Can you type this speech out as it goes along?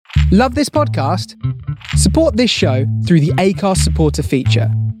Love this podcast? Support this show through the Acast supporter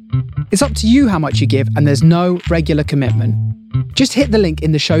feature. It's up to you how much you give, and there's no regular commitment. Just hit the link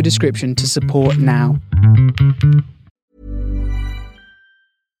in the show description to support now.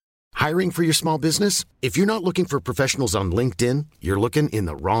 Hiring for your small business? If you're not looking for professionals on LinkedIn, you're looking in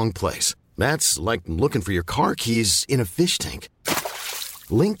the wrong place. That's like looking for your car keys in a fish tank.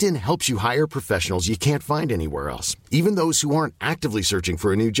 LinkedIn helps you hire professionals you can't find anywhere else, even those who aren't actively searching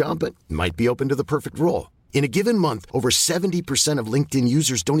for a new job but might be open to the perfect role. In a given month, over 70% of LinkedIn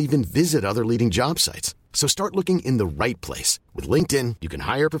users don't even visit other leading job sites. So start looking in the right place. With LinkedIn, you can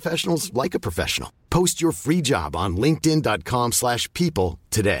hire professionals like a professional. Post your free job on linkedin.com/people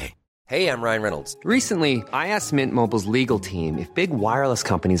today. Hey, I'm Ryan Reynolds. Recently, I asked Mint Mobile's legal team if big wireless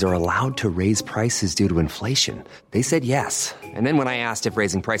companies are allowed to raise prices due to inflation. They said yes. And then when I asked if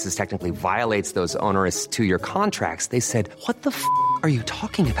raising prices technically violates those onerous two-year contracts, they said, "What the f*** are you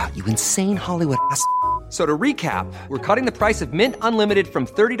talking about, you insane Hollywood ass?" So to recap, we're cutting the price of Mint Unlimited from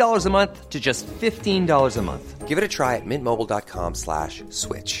 $30 a month to just $15 a month. Give it a try at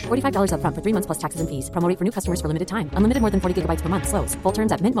mintmobile.com/switch. $45 up front for 3 months plus taxes and fees. Promo rate for new customers for limited time. Unlimited more than 40 gigabytes per month. Slows full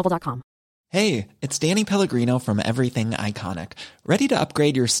terms at mintmobile.com. Hey, it's Danny Pellegrino from Everything Iconic. Ready to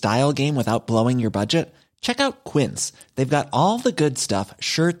upgrade your style game without blowing your budget? Check out Quince. They've got all the good stuff,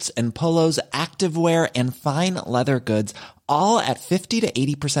 shirts and polos, activewear, and fine leather goods, all at 50 to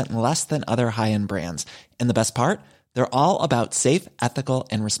 80% less than other high-end brands. And the best part? They're all about safe, ethical,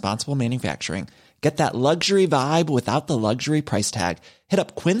 and responsible manufacturing. Get that luxury vibe without the luxury price tag. Hit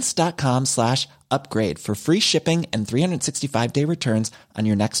up quince.com/upgrade for free shipping and 365-day returns on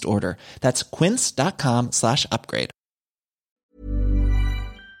your next order. That's quince.com/upgrade.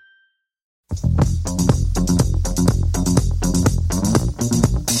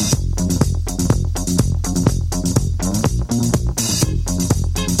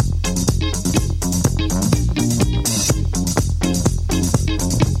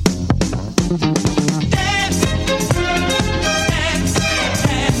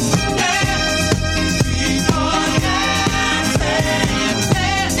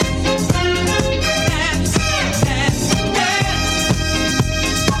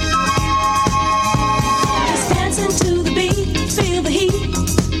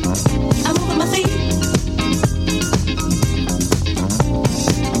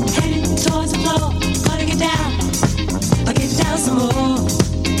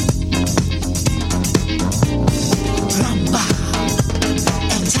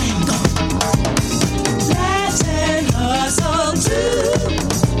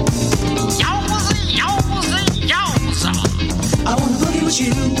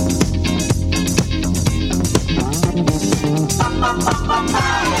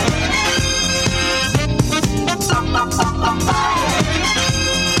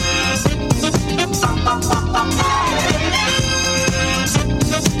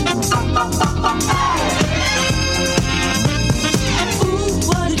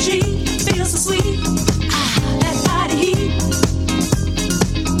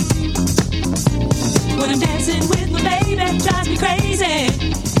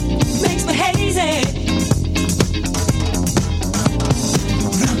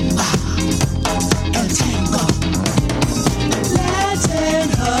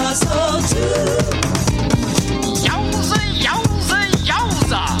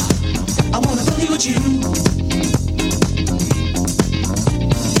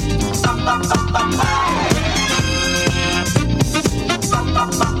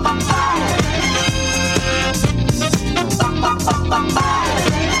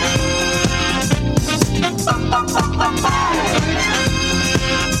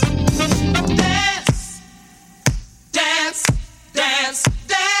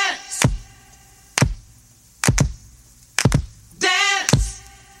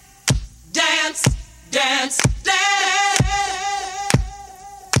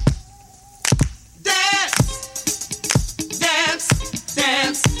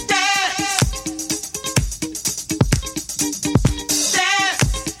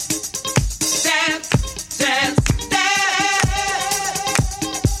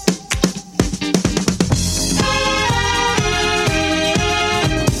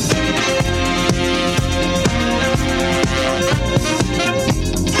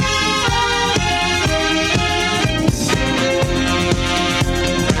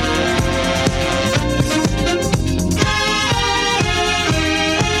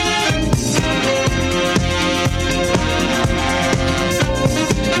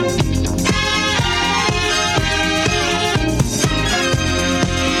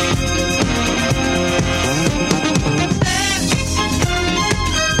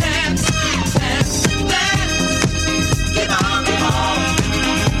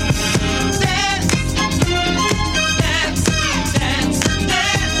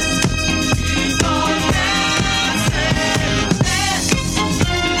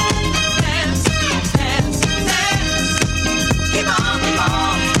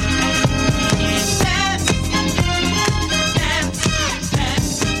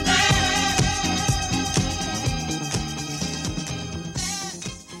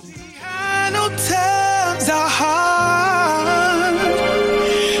 times are hard.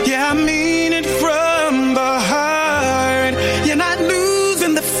 Yeah, I mean it from the heart. You're not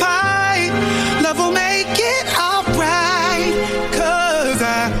losing the fight. Love will make it alright. 'Cause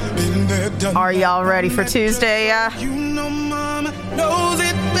I've been there, done. Are y'all ready for Tuesday? You know mama knows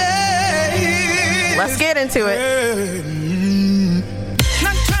it best. Let's get into it.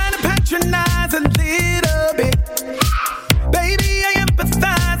 Not trying to patronize a little bit. Baby, I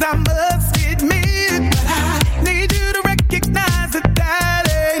empathize, I must admit. But I need you to recognize that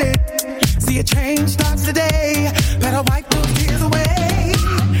ain't it. See, a change starts today. Better wipe those tears away.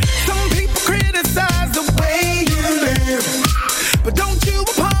 Some people criticize the way you live, but don't you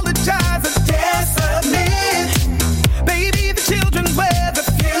apologize or dare submit. Baby, the children's where the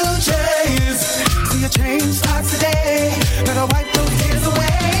future is. See, a change starts today. Better wipe those tears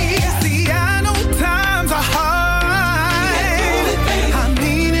away. See, I know times are hard. I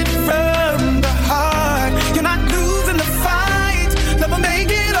mean it from the heart. You're not losing the fight. Never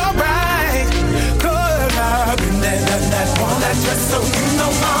make it alright. 'Cause I've been there, done that, worn that dress, so you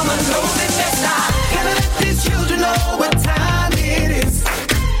know mama knows it best. I gotta let these children know what time it is.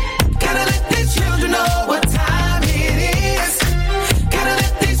 Gotta let these children know what time it is. Gotta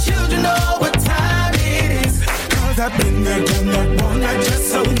let these children know what time it is. 'Cause I've been there, done that, worn that dress,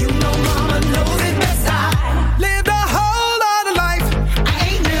 so you know mama knows it best. I lived a whole lot of life. I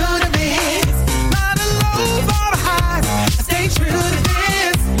ain't new to this. Not a low, but a high. I stay true to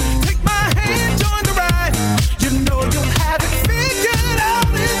this. Take my hand, join the ride. You know you'll have it figured out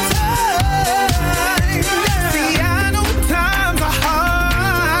in time. See, I know times are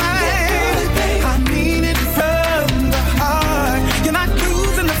hard. I mean it from the heart. You're not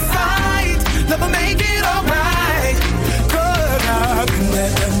losing the fight. Never make it alright. 'Cause I've been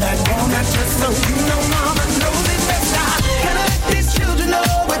there, done that, worn that dress, so you know mama knows it best. I gotta let these children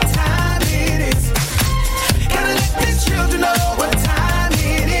know what time it is. Gotta let these children know what time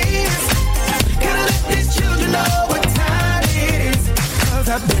it is. Gotta let these children know what time it is. 'Cause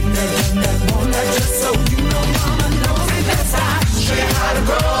I've been there, done that, worn that dress, so you know mama knows it best. I show you how to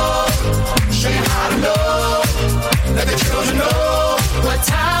grow, show you how to know. Let the children know what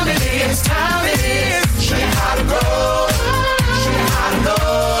time it is, time it is. Show you how to grow, show you how to know.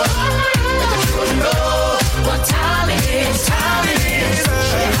 Let the children know what time it is, time it is.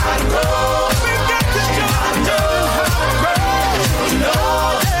 Show you how to grow. We got to show you how to know. You know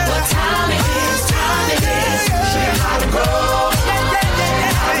what time it is, time it is. Show you how to grow.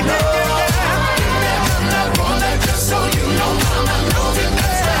 I know. So you know mama knows it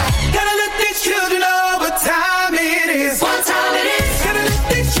best. Gotta let these children know what time it is. What time it is. Gotta let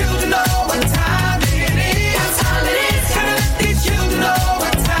these children know what time it is. What time it is. Gotta let these children know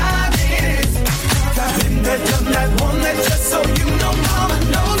what time it is. I've been there, done that, worn that dress, so you know mama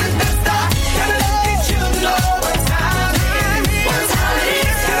knows it best. Gotta let these children know what time it is. What time it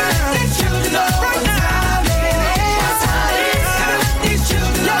is. Gotta let these children know what time it is. What time it is. Gotta let these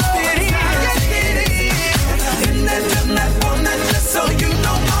children know what time it is. Been there, done that, worn that dress, so you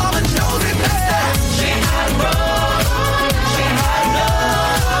know mama knows it best. She had to roll, she had to know.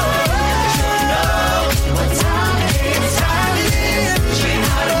 She know what time it is, time it is. She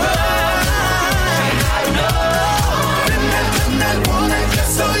had to roll, she had to know. Been there, done that, worn that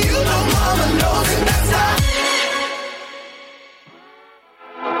dress, so you know mama knows it best.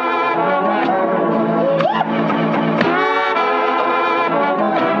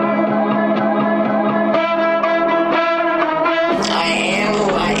 I am who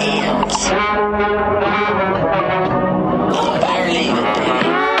I am. I'm barely even dead.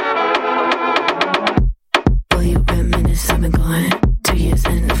 Will you reminisce? I've been gone 2 years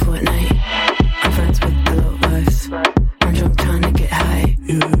and a fortnight. I'm friends with the low lives. I'm drunk trying to get high.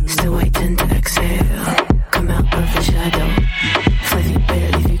 Still waiting to exhale. Come out of the shadow. Flavy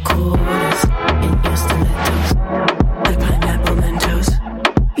bear, leafy cool waters in your stilettos. Like pineapple Mentos.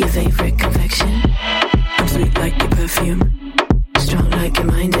 Your favorite confection. I'm sweet like your perfume. Strong like your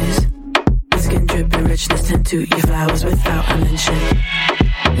mind is. Your skin dripping richness tend to your flowers without a mention.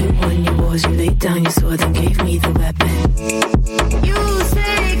 You won your wars, you laid down your sword and gave me the weapon. You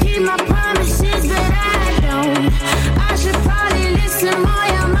say keep my promises, but I don't. I should probably listen more,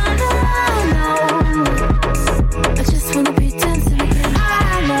 your mother alone. I just wanna be dancing again. I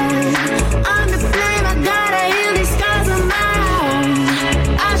know I'm the flame, I gotta heal these scars on my own.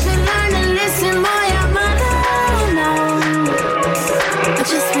 I should learn to listen more, your mother alone. I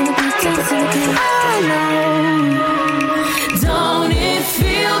just wanna be dancing again. I know. Don't it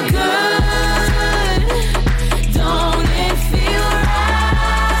feel good? Don't it feel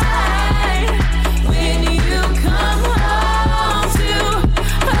right?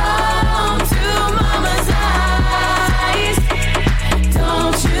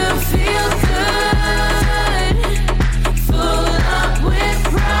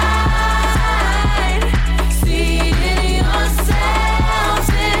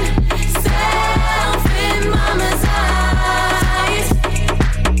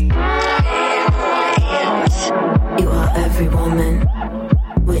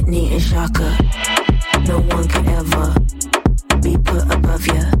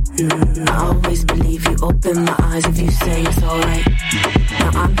 I always believe you, open my eyes if you say it's alright. Now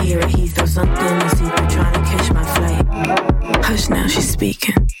I'm here at Heathrow, something is either trying to catch my flight. Hush now, she's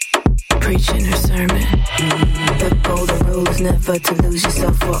speaking, preaching her sermon. The golden rule is never to lose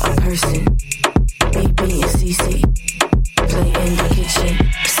yourself for a person. BB and CC, play in the kitchen.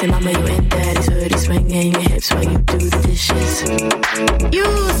 Say mama, you in daddy's hood, it's swinging your hips while you do the dishes. You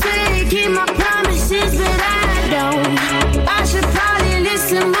say keep my promises, but I don't. I should probably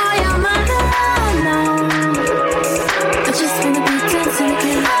listen more, your mother, no. I just wanna be dancing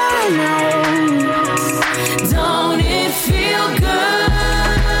again, I know. Don't it feel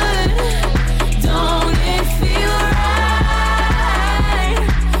good? Don't it feel right?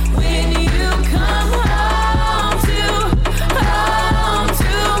 When you come home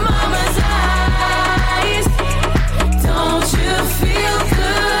to mama's eyes. Don't you feel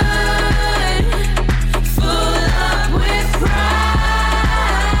good? Full up with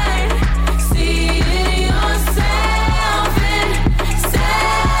pride. Seeing yourself in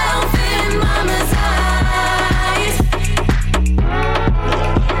mama's eyes.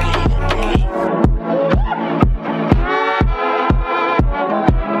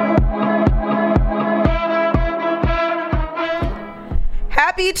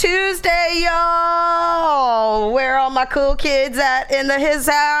 Happy Tuesday, y'all. Where are all my cool kids at in his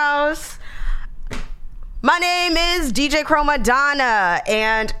house? My name is DJ Chromadonna,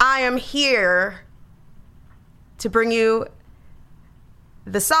 and I am here to bring you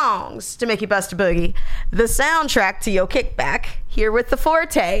the songs to make you bust a boogie, the soundtrack to your kickback, here with the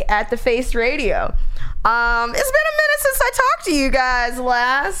Forté at the Face Radio. It's been a minute since I talked to you guys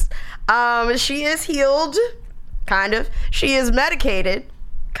last. She is healed, kind of. She is medicated,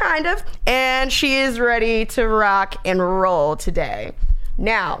 kind of. And she is ready to rock and roll today.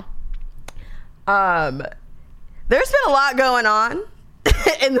 Now, there's been a lot going on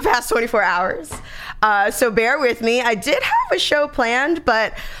in the past 24 hours. So bear with me. I did have a show planned,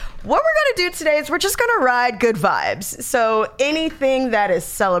 but what we're going to do today is we're just going to ride good vibes. So anything that is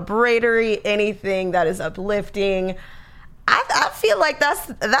celebratory, anything that is uplifting, I feel like that's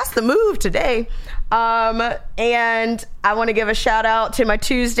the move today. And I want to give a shout out to my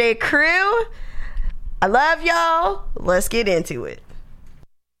Tuesday crew. I love y'all. Let's get into it.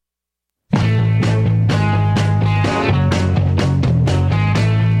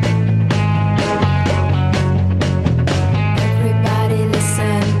 Everybody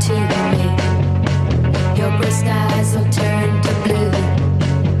listen to me. Your gray skies will turn to blue.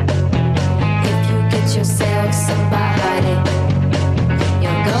 If you get yourself somebody,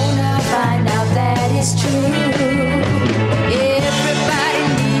 you're gonna find out that it's true. Everybody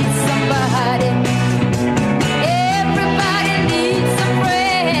needs somebody. Everybody needs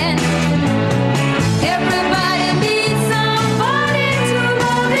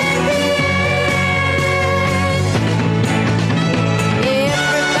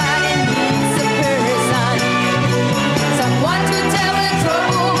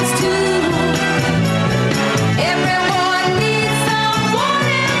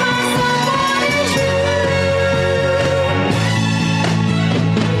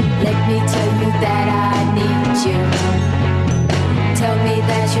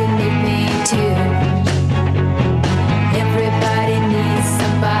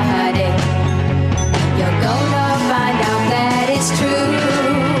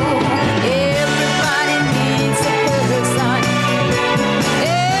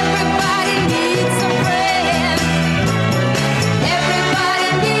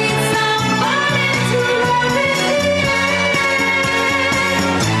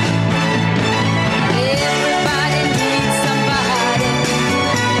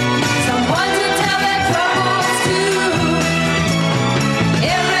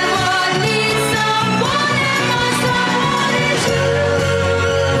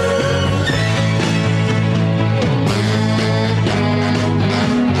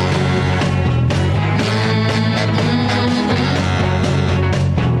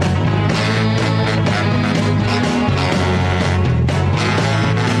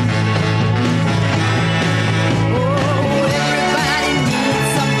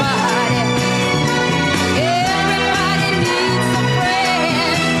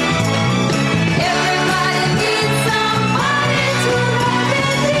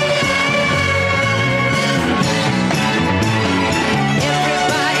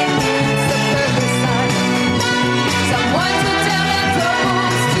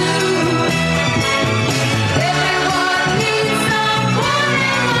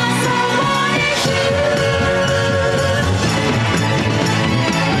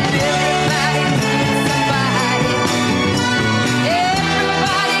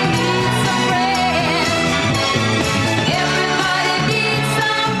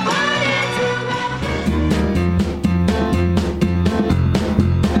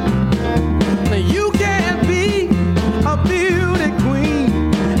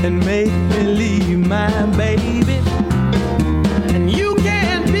and make believe my baby. And you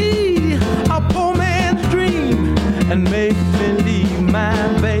can't be a poor man's dream and make believe my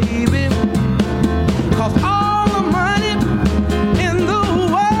baby. 'Cause all the money in the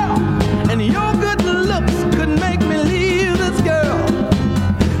world and your good looks could make me leave this girl.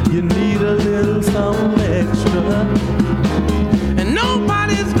 You need a little something extra, and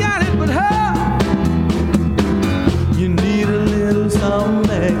nobody's got it but her. You need a little something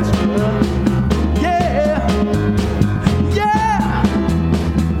extra. Yeah, yeah.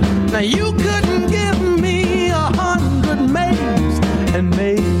 Now you couldn't give me 100 maids and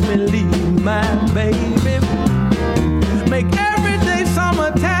make me leave my baby. Make every day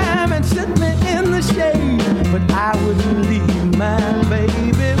summertime and sit me in the shade, but I wouldn't leave my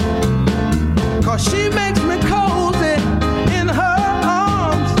baby. 'Cause she makes me cozy in her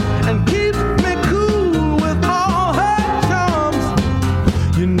arms and keeps me cool with all her charms.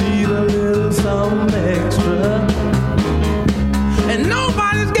 You need a little something extra, and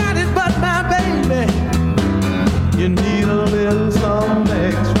nobody's got it but my baby. You need a little something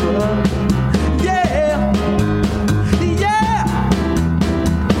extra. Yeah, yeah.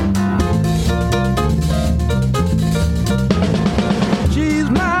 She's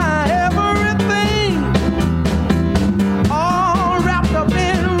my everything, all wrapped up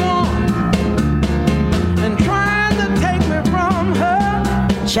in one, and trying to take me from her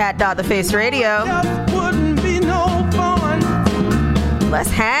Chat.theface radio. just wouldn't be no fun. Let's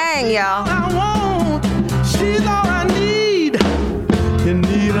hang, y'all. I want, she's all I need. You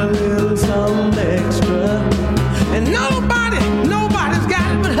need a little something extra, and nobody's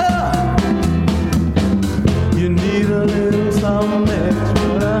got it but her. You need a little something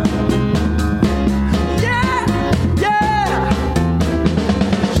extra. Yeah, yeah.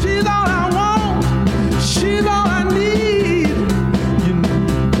 She's all I want. She's all I need.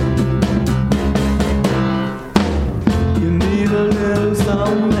 You need a little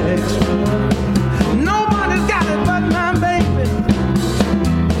something extra. Nobody's got it but my baby.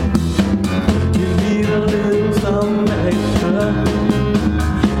 You need a little something extra.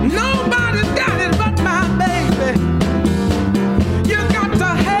 Nobody's got it but my baby. You got to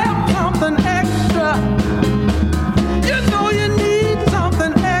have something extra. You know you need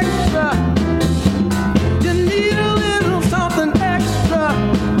something extra. You need a little something extra.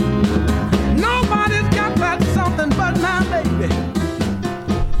 Nobody's got that something but my baby.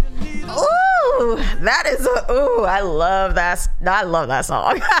 Ooh, that is I love that. I love that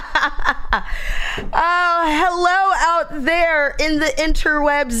song. Oh, hello out there in the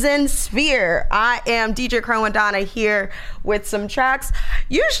interwebs and sphere. I am DJ Chromadonna here with some tracks.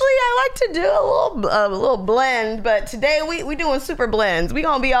 Usually I like to do a little blend, but today we doing super blends. We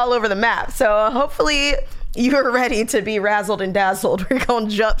gonna be all over the map. So hopefully you're ready to be razzled and dazzled. We're gonna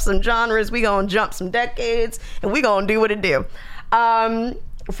jump some genres. We gonna jump some decades, and we gonna do what it do.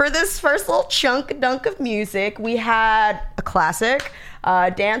 For this first little dunk of music, we had a classic,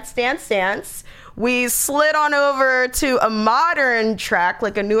 Dance, Dance, Dance. We slid on over to a modern track,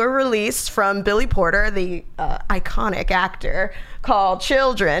 like a newer release from Billy Porter, the iconic actor, called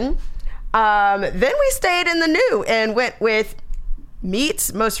Children. Then we stayed in the new and went with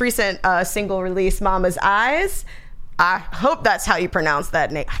Meat's most recent single release, Mama's Eyes. I hope that's how you pronounce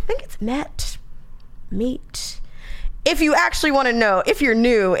that name. I think it's Meat. If you actually want to know, if you're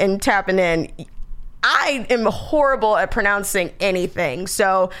new and tapping in, I am horrible at pronouncing anything.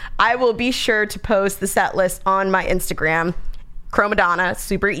 So I will be sure to post the set list on my Instagram, Chromadonna,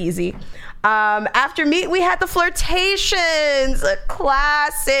 super easy. After Meat, we had the Flirtations, a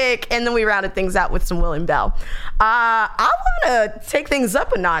classic. And then we rounded things out with some William Bell. I want to take things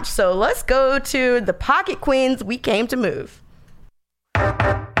up a notch. So let's go to the Pocket Queens, We Came to Move.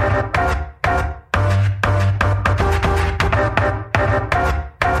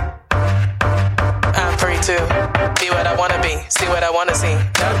 To be what I wanna be, see what I wanna see.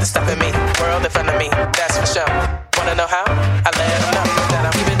 Nothing stopping me, world in front of me, that's for sure. Wanna know how? I let them know that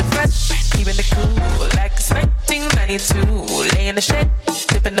I'm keeping the fresh, keeping it cool, like it's 1992. Lay in the shed,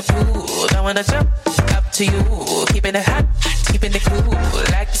 dip in the pool, don't wanna jump, up to you. Keeping it hot, keeping it cool,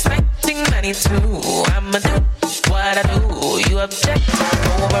 like it's 1992. I'ma do what I do, you object,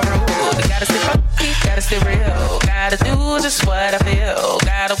 overruled. Gotta stay funky, gotta stay real, gotta do just what I feel.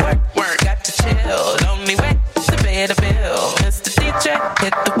 Gotta work, got to chill. Only way to pay the bill. Mr. DJ,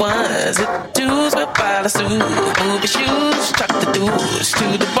 hit the ones, hit the twos, we'll follow suit. Move your shoes, chuck the dudes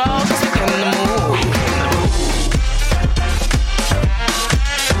to the ball, cause we in the mood.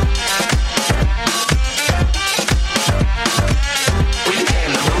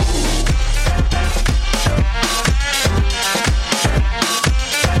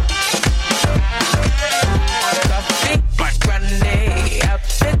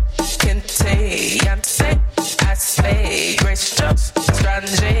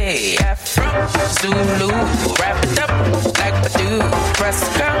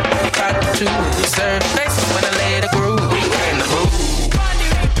 classic girl. Got to choose certain faces when I lay the groove. We came to move.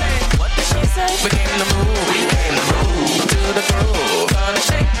 What did she say? We came to move. We came to move to the groove. Gonna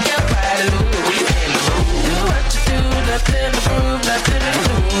shake your body loose. We came to move. Do what you do, nothing to prove, nothing to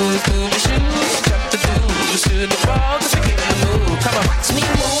lose. Move your shoes, jump the dudes to the ball, 'cause we came to move. Come on, watch me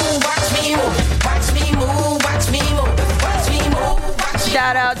move, watch me move, watch me move, watch me move, watch me move.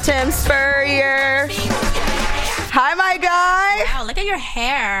 Shout out Tim Spurrier. Hi, my guy. Wow, look at your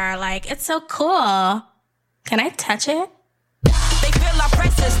hair. Like, it's so cool. Can I touch it? They feel our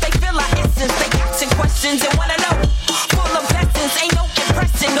presence, they feel our essence. They asking questions and wanna know. Full of blessings, ain't no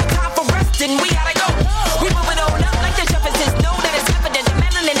impression, no time for resting. We gotta go. We moving on up like the Jeffersons. Know that it's evident, the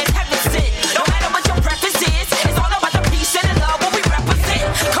melanin is heaven sent. No matter what your preference is, it's all about the peace and the love what we represent.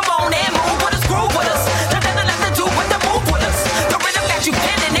 Come on and move with us, groove with us. Nothing left to do but to move with us. The rhythm got you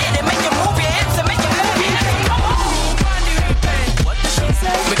feeling it and make you move your hips and make you move your head. Come on. What did she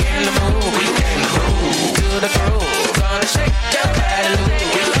say? We came to move, we came to move to the groove. Gonna shake your body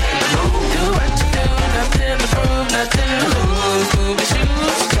loose. We came to move. Do what you do, nothing to prove, nothing to lose. Move your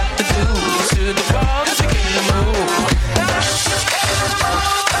shoes, drop the dudes to the ball, 'cause we came to move.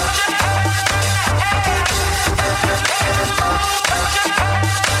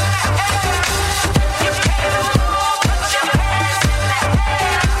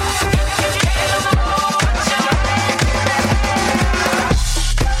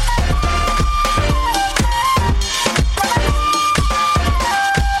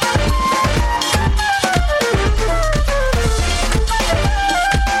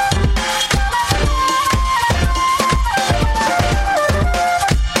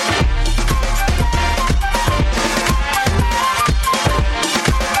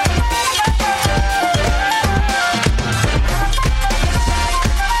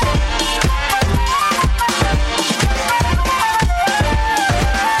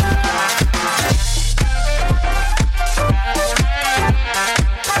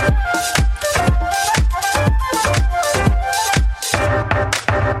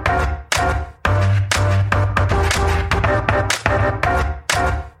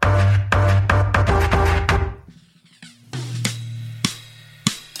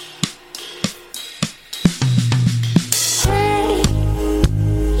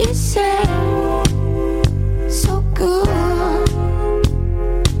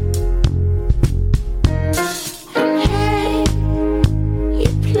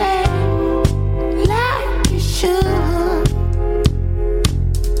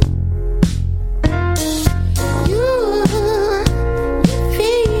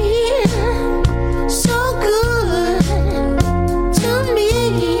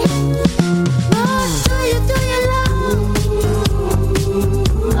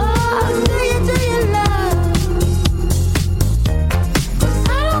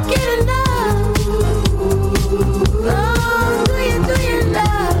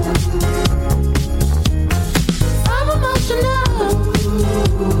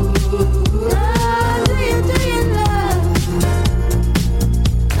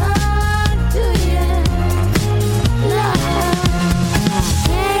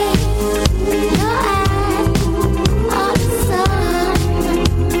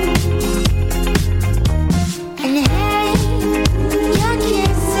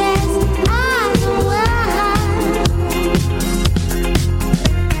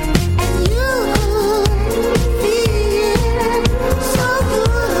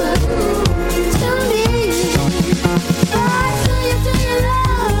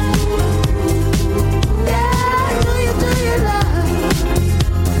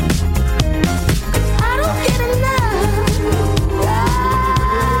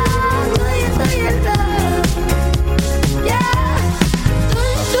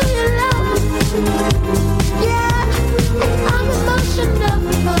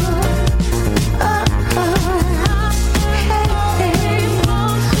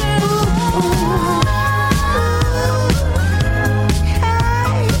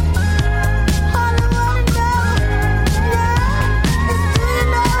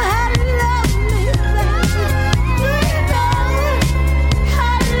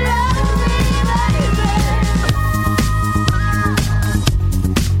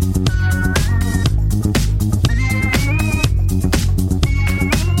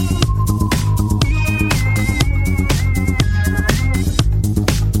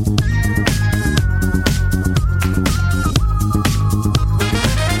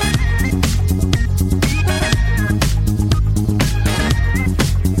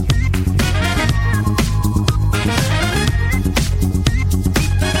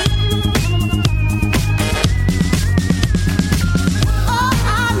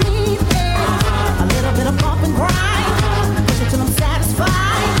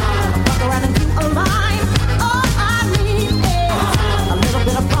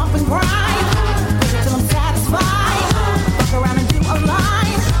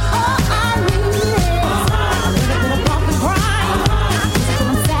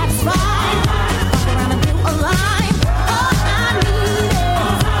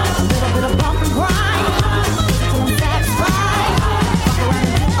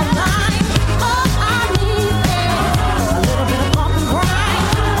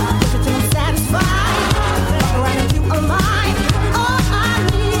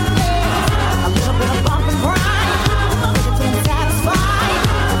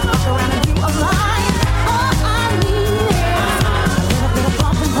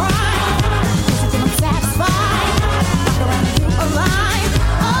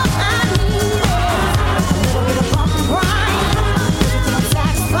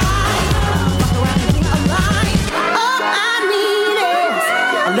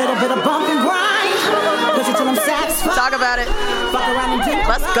 about it.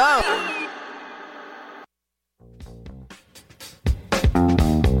 Let's go.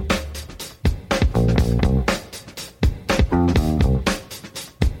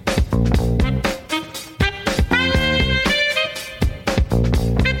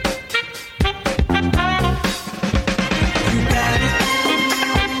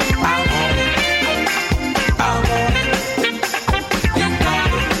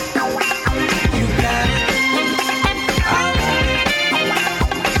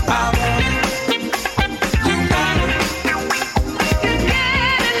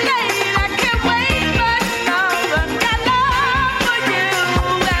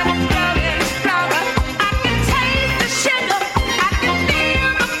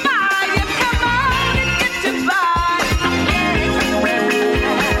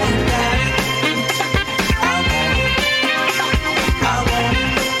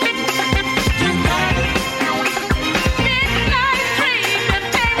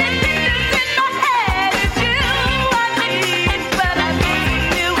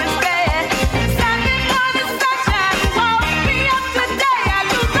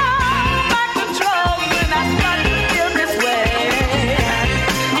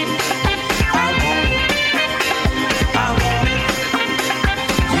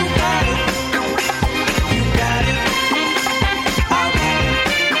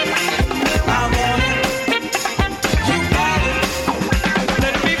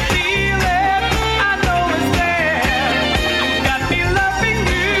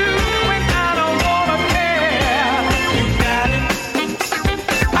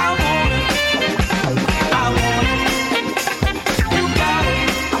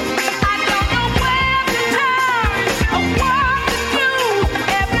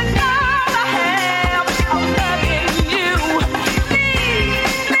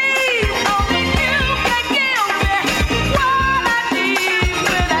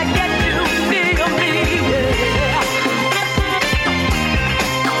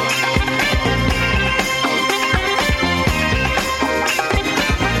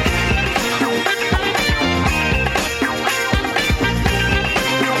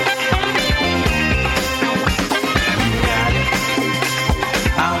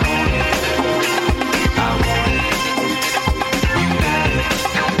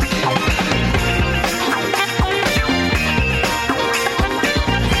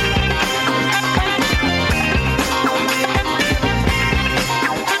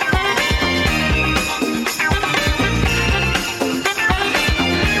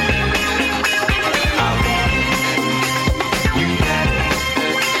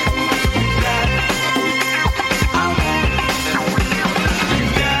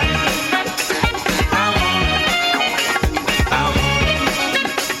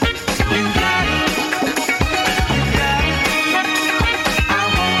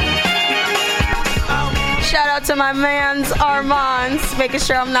 To my man's Armand's, making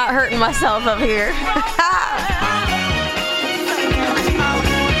sure I'm not hurting myself up here.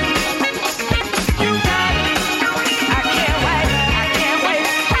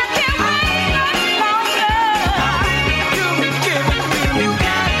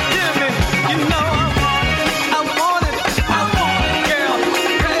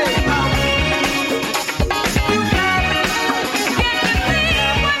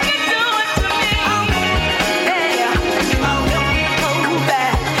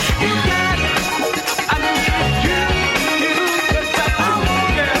 You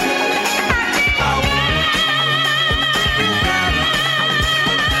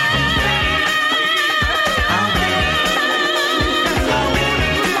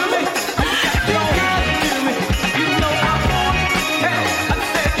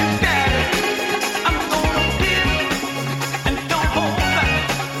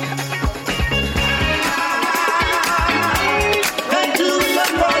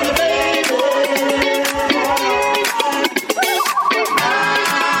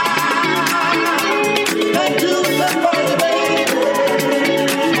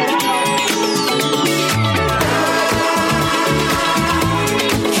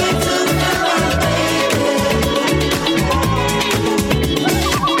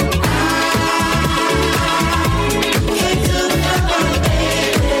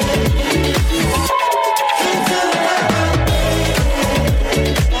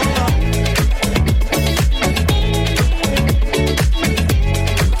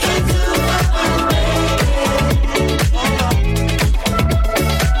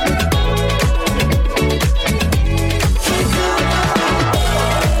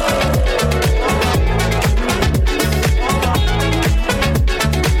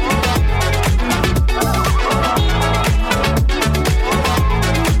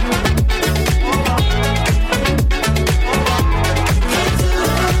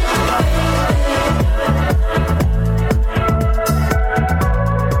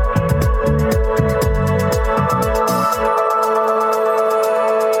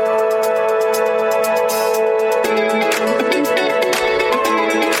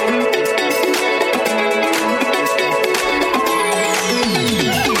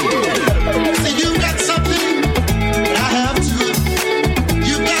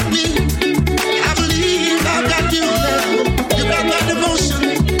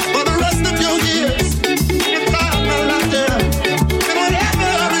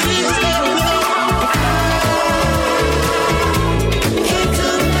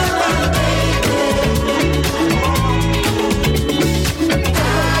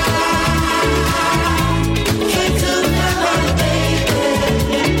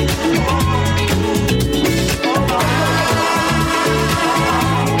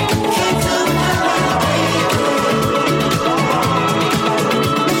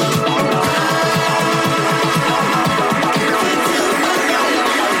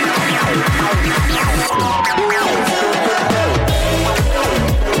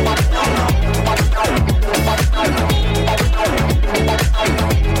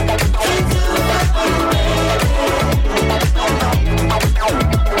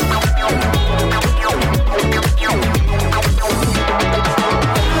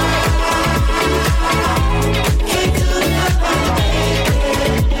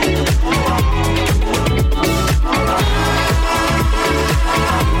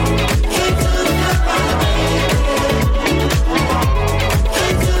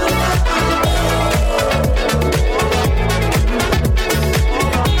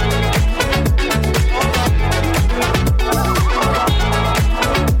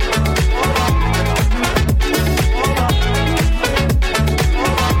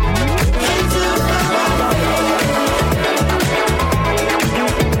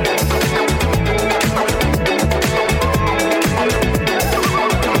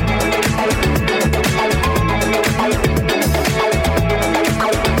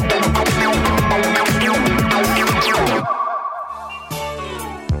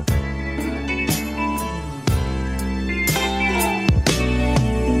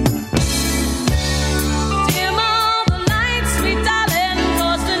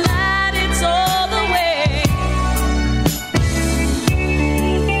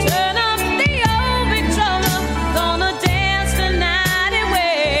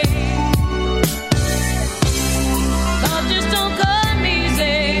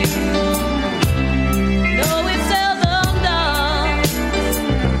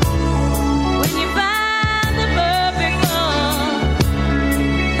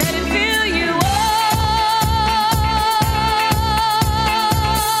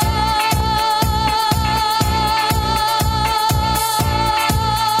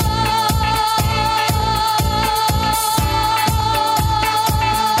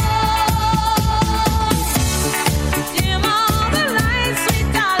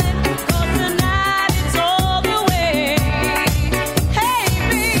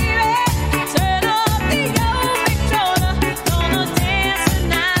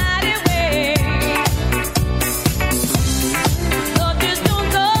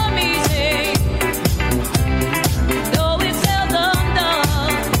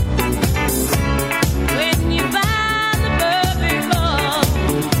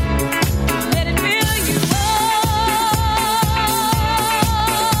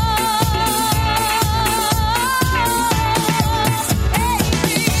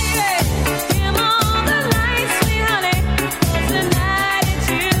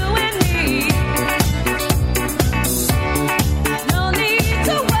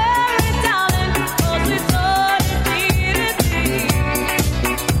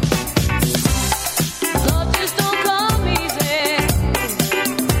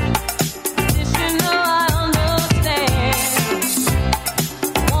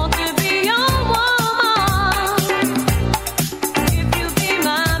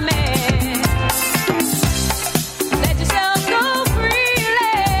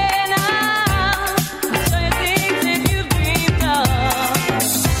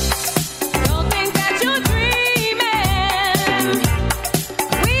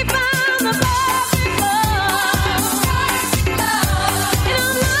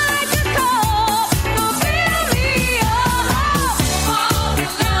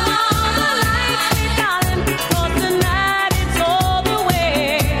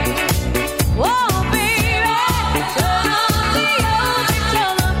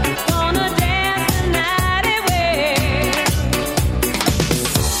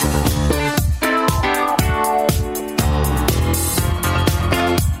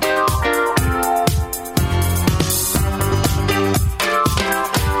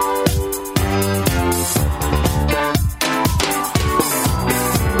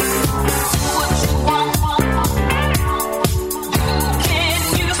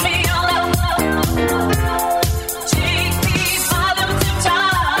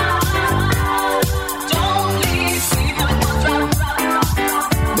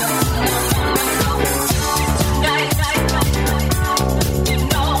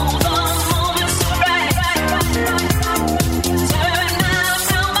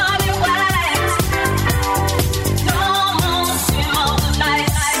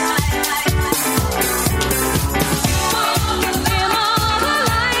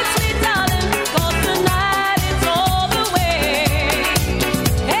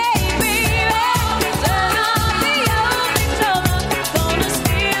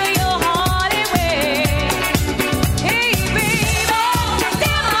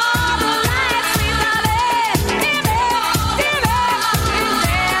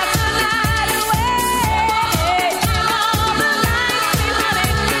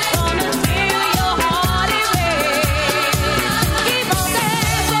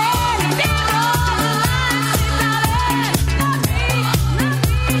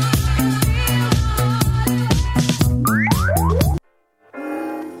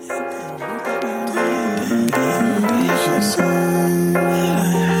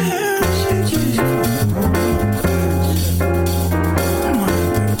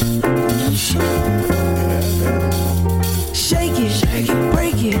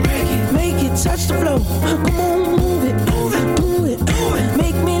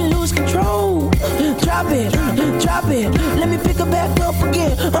drop it, drop it. Let me pick her back up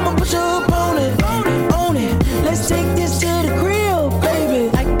again. I'ma push her up on it, own it. Let's take this to the grill, baby.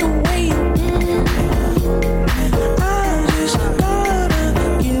 Like the way you I just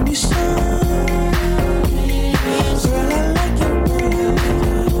gotta give me some. Girl, I like your breath.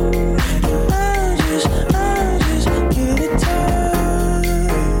 I just get it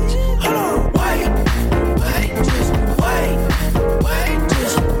touched. Hold on, wait, just wait, just wait. Like the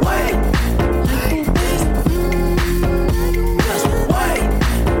way just wait,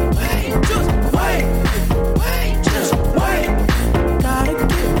 just wait, just wait. Gotta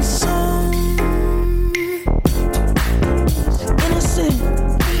give me some. Innocent,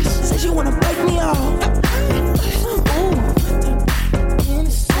 says you wanna break me off. Ooh,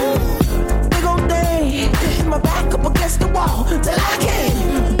 big old day, hit my back up against the wall till I can.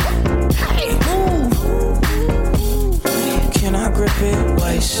 Hey, move. Can I grip it,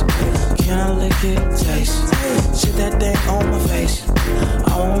 waist? Can I lick it, taste? Shit that thing on my face. I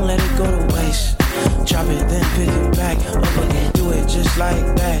won't let it go to waste. Drop it, then pick it back up again. Do it just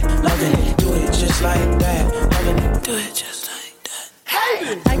like that. Loving it. Do it just like that. Loving it. Do it just like that.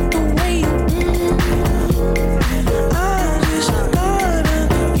 Hey, like the way you I just gotta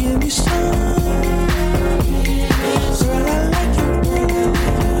give me some. Girl, I like your breath.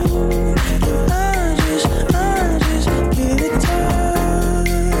 I just get it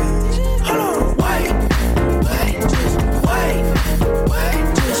touched. Hold on, wait, just wait,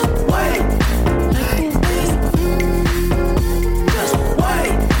 just wait. Like the way just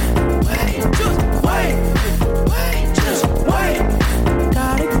wait, just wait, just wait.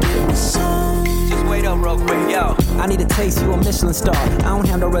 Gotta give me some. Just wait up real quick, yo. I need a taste, you a Michelin star. I don't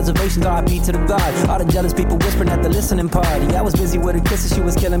have no reservations, RIP to the God. All the jealous people whispering at the listening party. I was busy with her kisses, she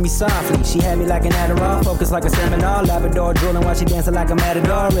was killing me softly. She had me like an Adderall, focused like a seminar. Labrador drooling while she dancing like a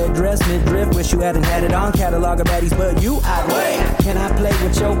matador. Red dress, mid-drift, wish you hadn't had it on. Catalog of baddies, but you, I wait. Can I play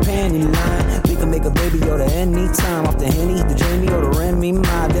with your panty line? We can make a baby Yoda anytime. Off the Henny, the Jamie, or the Remy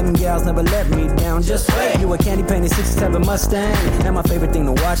Ma. Them gals never let me down, just wait. You a candy painted 67 Mustang. And my favorite thing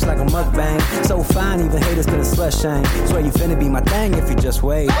to watch like a mukbang. So fine, even haters couldn't slush shame. Swear you finna be my thing if you just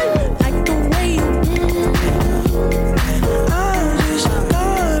wait. Like the way you I just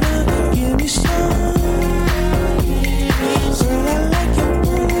gotta give me some. Girl, I like your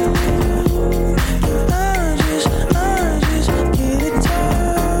breath. I just get it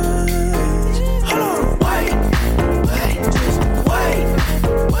touched. Hold on, wait, just wait, just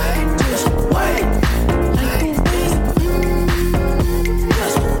wait. Like the way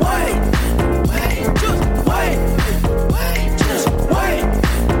just wait, just wait. Just wait,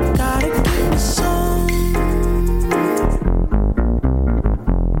 gotta give me some.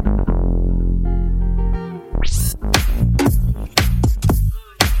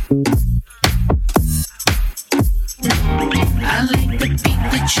 I like the beat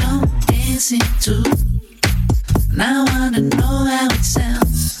that you're dancing to. And I wanna know how it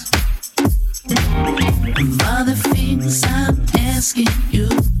sounds. Of all the things I'm asking you,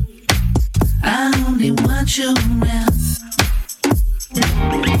 I only want you around.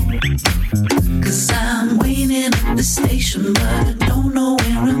 Cause I'm waiting at the station, but I don't know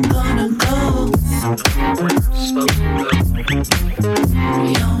where I'm gonna go.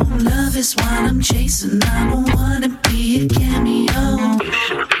 Your love is what I'm chasing, I don't wanna be a cameo.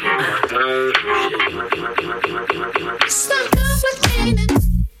 It's not complicated,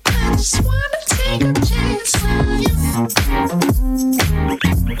 I just wanna take a chance on you.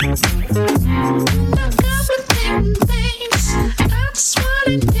 Not complicating things, I just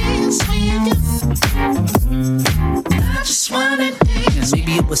wanna dance with you. I just wanna dance.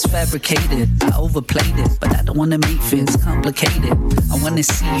 Maybe it was fabricated, I overplayed it, but I don't wanna make things complicated. I wanna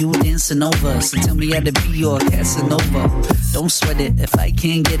see you dancing over, so tell me how to be your Casanova. Don't sweat it if I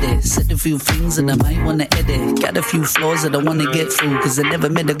can't get it. Said a few things and I might wanna edit. Got a few flaws that I wanna get through, cause I never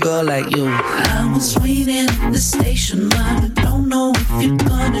met a girl like you. I was waiting at the station, but I don't know if you're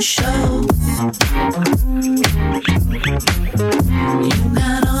gonna show. You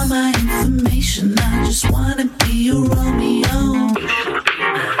got all my information, I just wanna be your Romeo.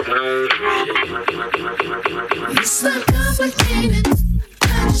 It's not complicated, I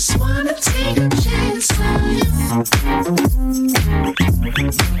just wanna take a chance on you.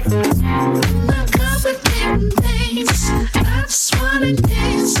 Not complicating things, I just wanna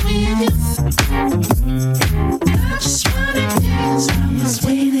dance with you. I just wanna dance. I was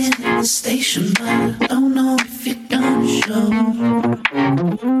waiting at the station, but I don't know if you're gonna show.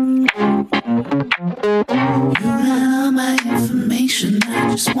 You got all my information, I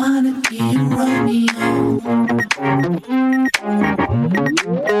just wanna be your Romeo.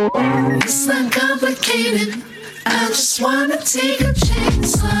 It's not complicated. complicated. I just wanna take a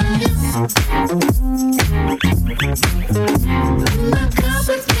chance on you. I'm not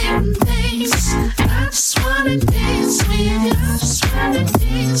complicating things. I just wanna dance with you. I just wanna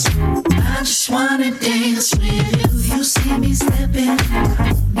dance. I just wanna dance with you. You see me stepping.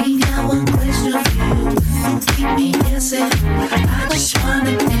 Me got one question for you. You keep me guessing. I just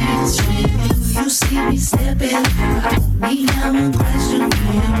wanna dance with you. You see me stepping. Me got one question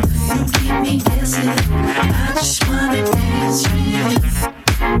for you. You keep me guessing. I just wanna dance with you.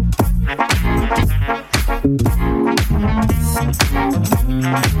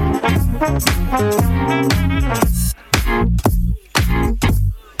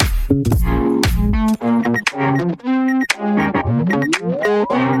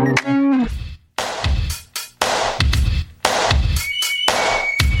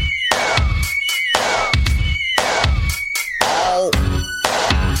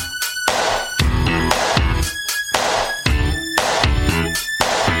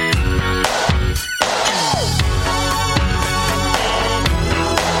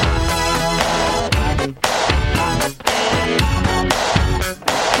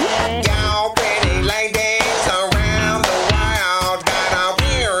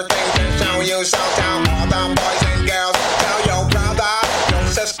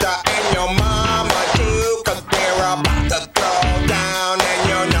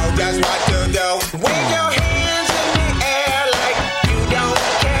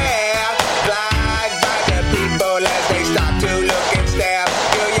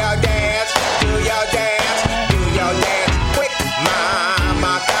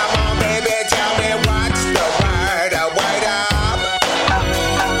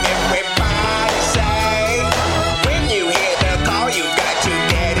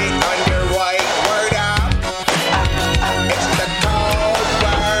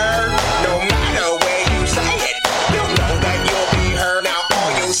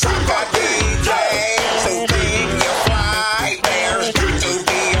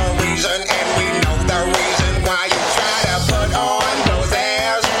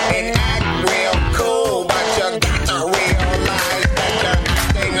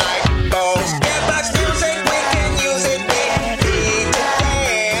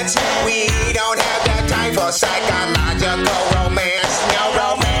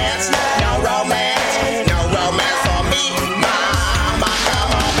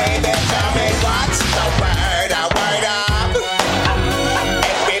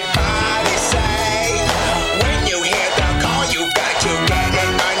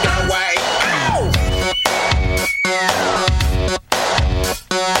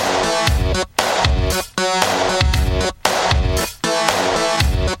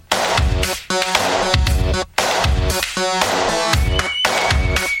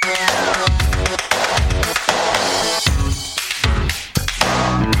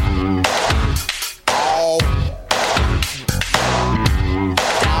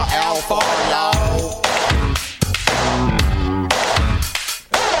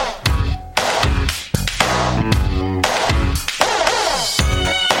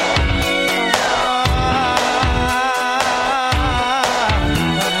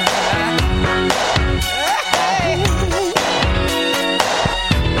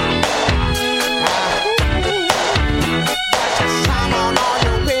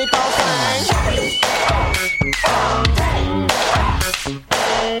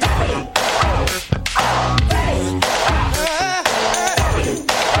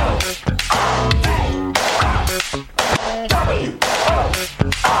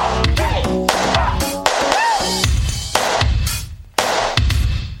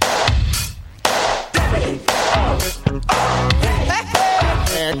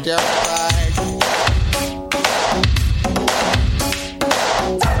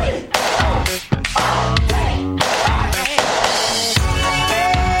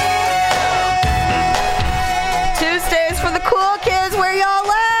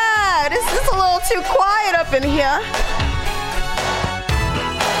 In here.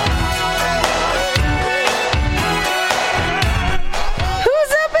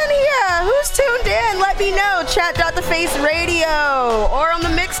 Who's up in here? Who's tuned in? Let me know. Chat.theface radio or on the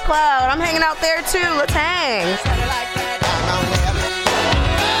Mixcloud. I'm hanging out there too. Let's hang.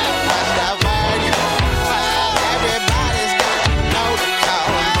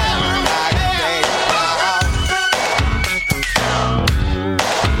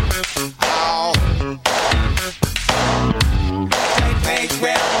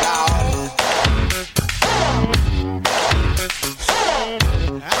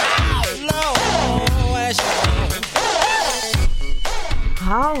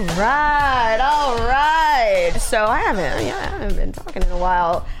 All right. So I haven't been talking in a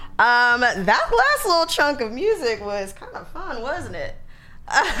while. That last little chunk of music was kind of fun, wasn't it?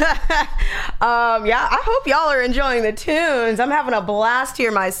 Yeah, I hope y'all are enjoying the tunes. I'm having a blast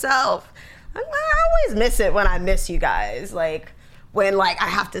here myself. I always miss it when I miss you guys, like when I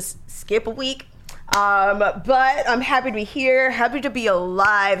have to skip a week. But I'm happy to be here, happy to be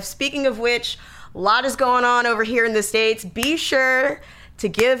alive. Speaking of which, a lot is going on over here in the States. Be sure to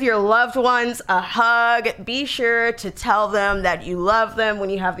give your loved ones a hug. Be sure to tell them that you love them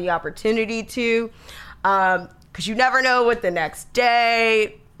when you have the opportunity to, because you never know what the next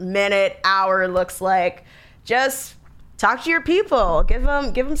day, minute, hour looks like. Just talk to your people. Give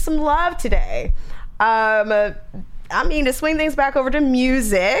them some love today. To swing things back over to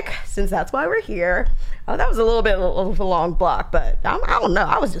music, since that's why we're here. Oh, that was a little bit of a long block, but I don't know.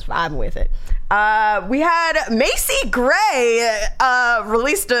 I was just vibing with it. We had Macy Gray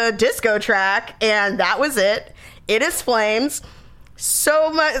released a disco track, and that was it. It Is Flames.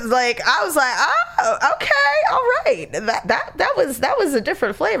 So much, I was like, oh, okay, all right. That was a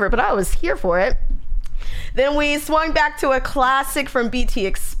different flavor, but I was here for it. Then we swung back to a classic from BT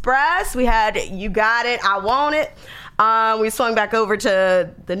Express. We had You Got It, I Want It. We swung back over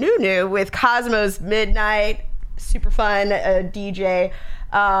to the new with Cosmo's Midnight. Super fun DJ.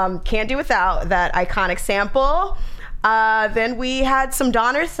 Can't do without that iconic sample. Then we had some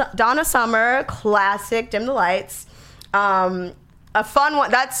Donna Summer classic, Dim the Lights. A fun one.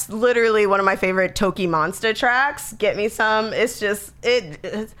 That's literally one of my favorite Toki Monster tracks. Get me some. It's just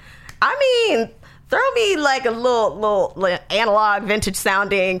throw me like a little analog vintage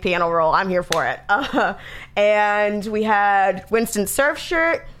sounding piano roll. I'm here for it. And we had Winston Surf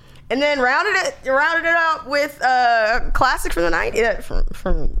Shirt. And then rounded it out with a classic from the 90s,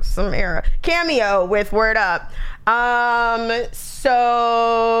 from some era, Cameo with Word Up.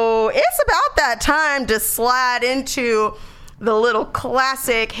 So it's about that time to slide into the little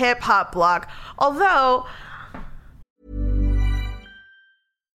classic hip hop block. Although,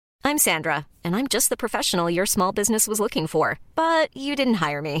 I'm Sandra, and I'm just the professional your small business was looking for. But you didn't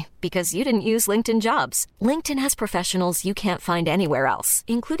hire me because you didn't use LinkedIn Jobs. LinkedIn has professionals you can't find anywhere else,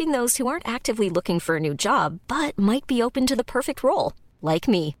 including those who aren't actively looking for a new job, but might be open to the perfect role, like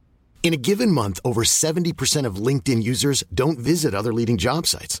me. In a given month, over 70% of LinkedIn users don't visit other leading job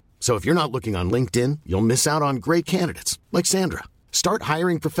sites. So if you're not looking on LinkedIn, you'll miss out on great candidates like Sandra. Start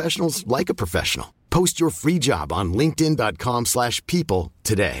hiring professionals like a professional. Post your free job on linkedin.com/people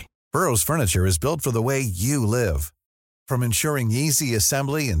today. Burrow's furniture is built for the way you live. From ensuring easy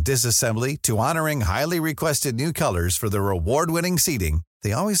assembly and disassembly to honoring highly requested new colors for their award-winning seating,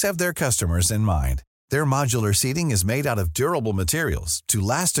 they always have their customers in mind. Their modular seating is made out of durable materials to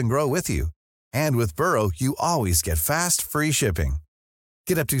last and grow with you. And with Burrow, you always get fast, free shipping.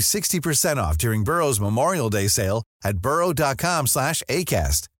 Get up to 60% off during Burrow's Memorial Day sale at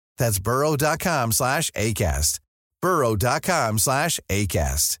burrow.com/ACAST. That's burrow.com/ACAST.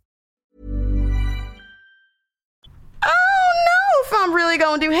 burrow.com/ACAST. I don't know if I'm really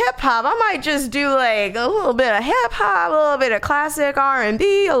gonna do hip hop. I might just do like a little bit of hip hop, a little bit of classic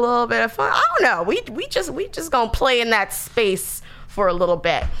R&B, a little bit of fun. I don't know. We just gonna play in that space for a little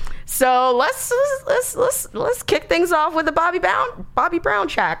bit. So let's kick things off with the Bobby Brown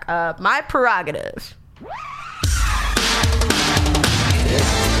track. My Prerogative.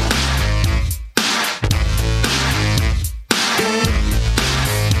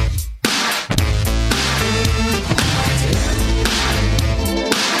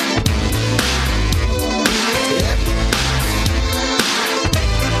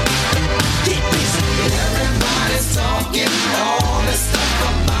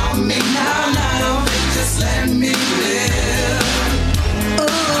 Let me live.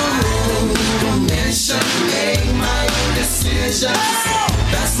 Ooh, permission, make my own decisions.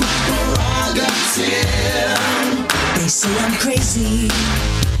 That's my prerogative. They say I'm crazy.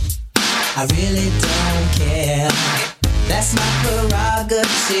 I really don't care. That's my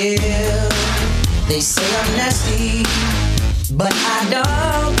prerogative. They say I'm nasty, but I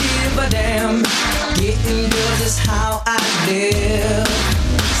don't give a damn. Getting girls is how I live.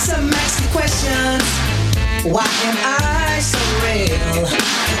 Some ask me questions. Why am I so real?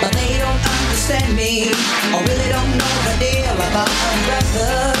 But they don't understand me, or really don't know the deal about a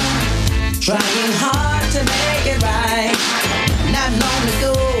brother trying hard to make it right. Not long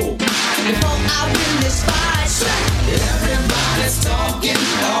ago, before I win this fight, everybody's talking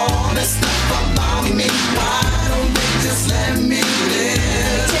all this stuff about me. Why don't they just let me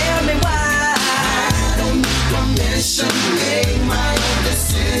live? Tell me why. I don't need permission, make my own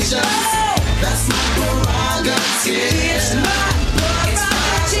decisions. That's my prerogative. It's my prerogative.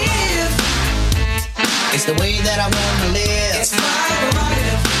 It's the way that I wanna live. It's my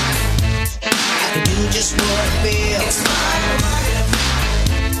prerogative. I can do just what I feel. It's my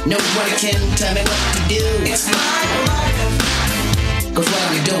prerogative. Nobody can tell me what to do. It's my prerogative. 'Cause what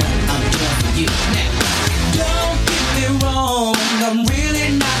I'm doing for you now. Don't get me wrong, I'm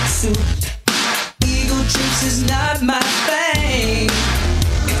really not suited. Ego trips is not my thing.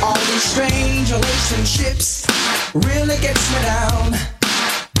 All these strange relationships really gets me down.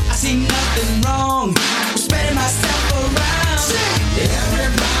 I see nothing wrong with spreading myself around.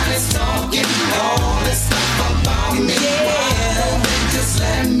 Everybody's talking all this stuff about me. Yeah. Why don't they just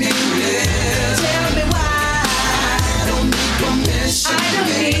let me live? Tell me why. I don't need permission. I don't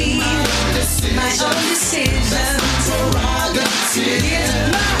need my own decision. That's my prerogative. It's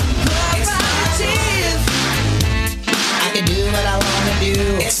my prerogative. I can do what I wanna do.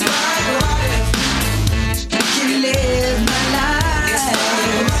 It's my prerogative. You live my life. It's my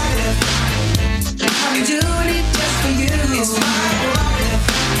prerogative. I'm doing it just for you. It's my prerogative.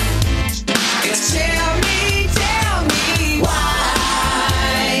 Tell me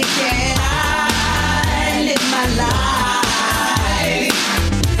why can't I live my life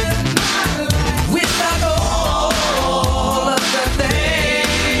without all of the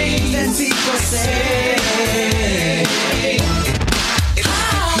things that people say?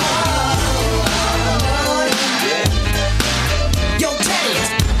 Yo, Teddy,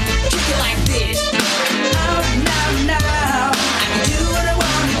 kick it like this. Now, I can do what I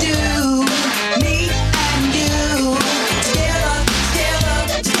wanna do. Me and you, together.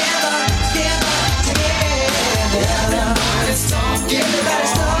 Everybody's talking.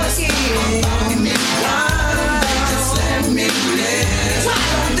 Why don't they just let me live? Why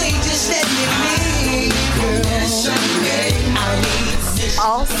don't they just let me live?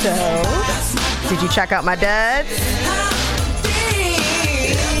 Also, did you check out my duds?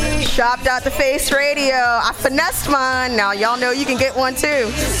 Shop.theface radio. I finessed mine. Now y'all know you can get one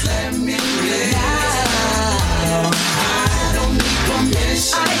too. I don't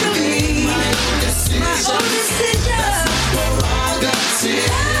need my own decision.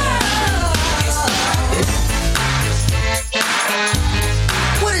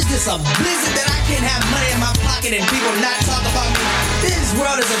 What is this, a blizzard that I can't have money in my pocket and people not talk about me? This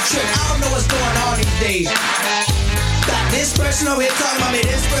world is a trip. I don't know what's going on these days. Got this person over here talking about me,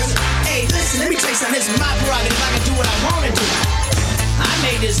 this person. Hey, listen, let me tell you something. This is my prerogative. I can do what I want to do. I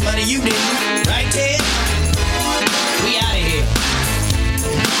made this money, you didn't. Right, Ted? We out of here.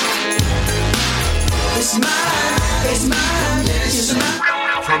 It's mine.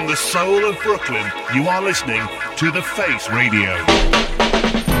 From the soul of Brooklyn, you are listening to The Face Radio.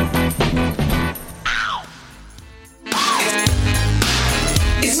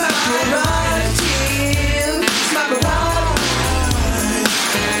 It's my prerogative. It's my prerogative.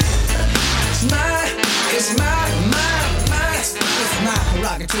 It's my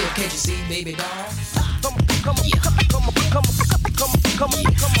prerogative. Can't you see, baby doll? Come on, yo. Come on, yo. Come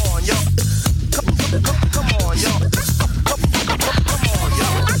on, yo.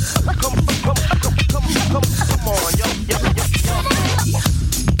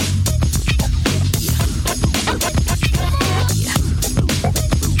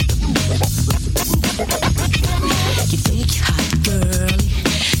 You think you're hot, girl.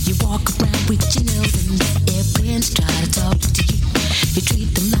 You walk around with your nose and your friends try to talk to you. You treat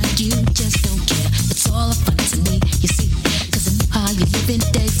them like you just don't care. It's all fun to me, you see. 'Cause I know how you live in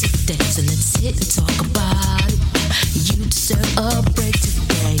day to day. So let's sit and talk about it. You deserve a break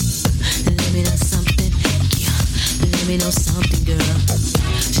today. Let me know something, yeah. Let me know something, girl.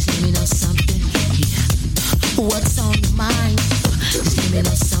 Just let me know something, yeah. What's on your mind? Just let me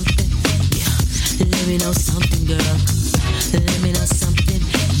know something, yeah. Let me know something, girl. Let me know something,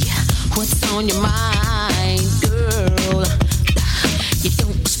 yeah. What's on your mind, girl? You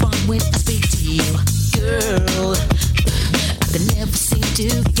don't respond when I speak to you, girl. I can never seem to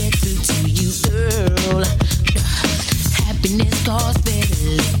get through to you, girl. Happiness costs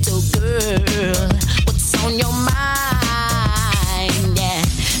very little, girl. What's on your mind, yeah.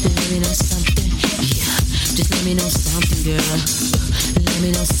 Let me know something, yeah. Just let me know something, girl. Let me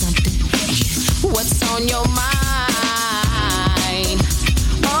know something, yeah. What's on your mind?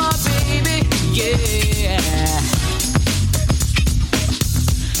 Oh, baby, yeah.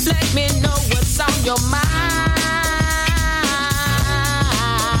 Let me know what's on your mind.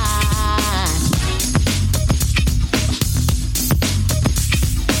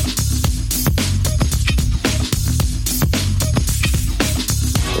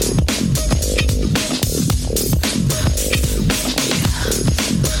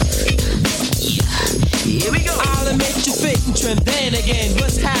 Here we go. I'll admit you fit and trim then again. Hey,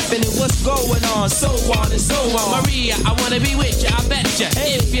 what's happening? What's going on? So on and so on. Maria, I wanna be with ya, I bet ya.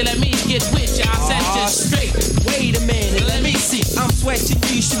 Hey. If you let me get with ya, I'll set ya straight. Wait a minute, let me see. I'm sweating,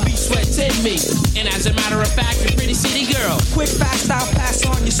 you should be sweating me. And as a matter of fact, you're a pretty city girl. Quick, fast, I'll pass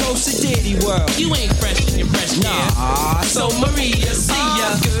on your so sedity world. You ain't fresh in your fresh Nah, so Maria, see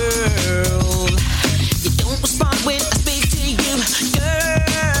ya. Girl, you don't respond when I speak to you.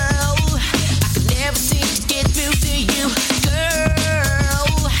 Girl, I could never seem to get through to you.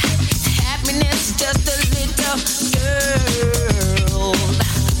 Girl, happiness is just a little girl.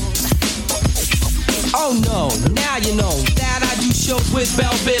 Oh no, now you know that I do shows with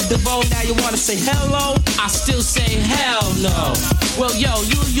Velvet DeVoe. Now you wanna say hello? I still say hell no. Well, yo,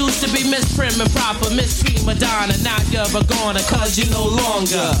 you used to be Miss Prim and Proper, Miss Chromadonna. Now you're a goner, cause you're no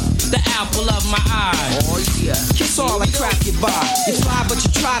longer the apple of my eye. Oh yeah. Kiss all I crack you by. You fly, but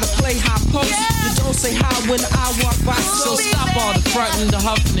you try to play high post. Yeah. You don't say hi when I walk by. So stop all the frontin', the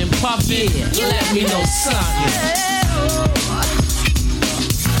huffing and puffing. Yeah. Let me know something.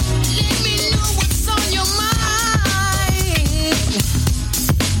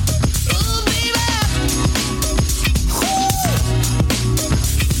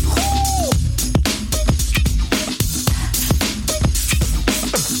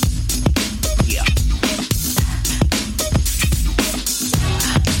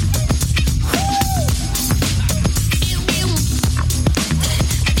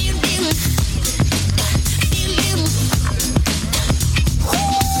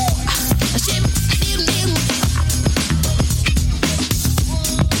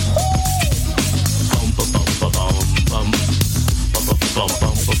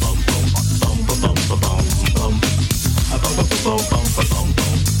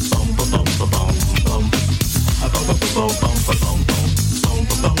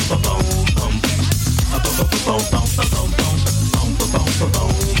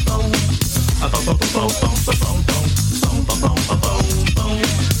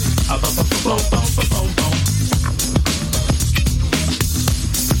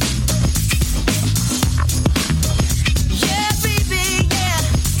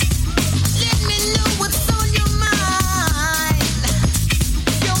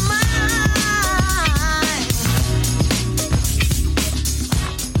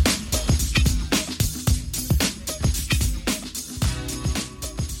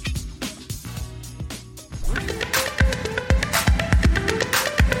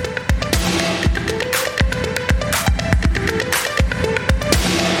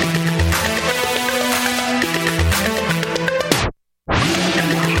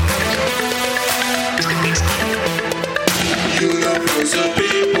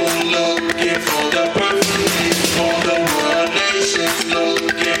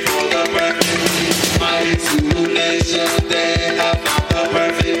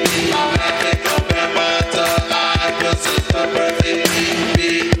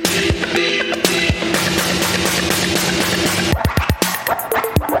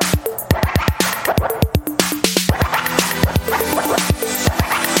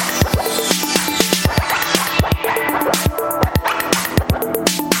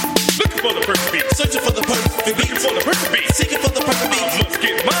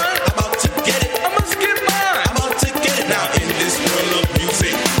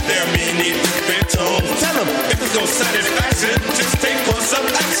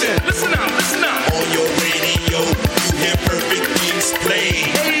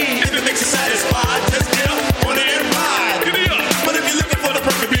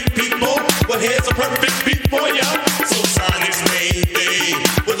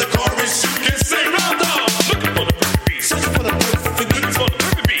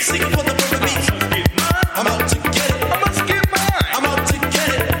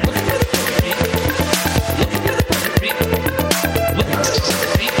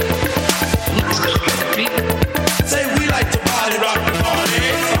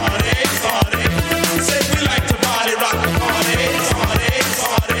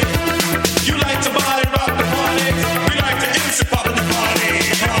 You like to body rock the party.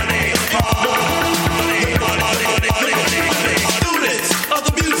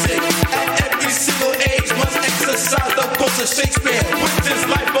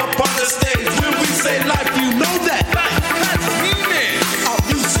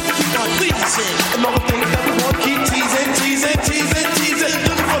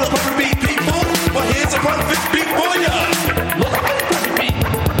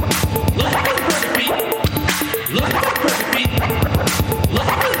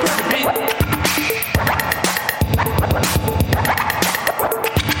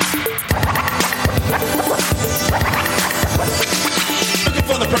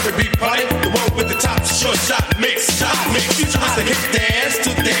 perfect beat party. The one with the top short shot mix. Future has to hit dance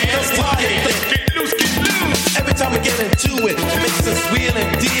to dance party. Get loose, get loose. Every time we get into it makes us wheel and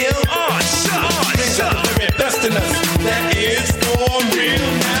deal. Brings out the very best in us. That is for real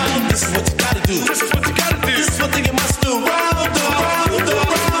now. This is what you gotta do. This is what you gotta do. This is what you must do. Round, round, round,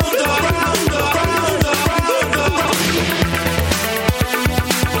 round, round, round.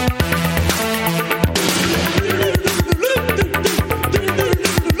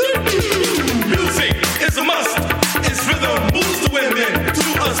 Music is a must. Its rhythm moves the women to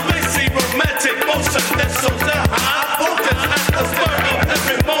a spacey romantic motion that shows their high focus at the start of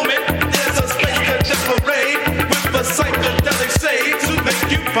every moment. There's a space to decorate with a psychedelic shade to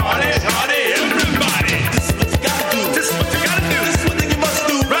make you party, party, everybody. This is what you gotta do. This is what you gotta do. This is what you must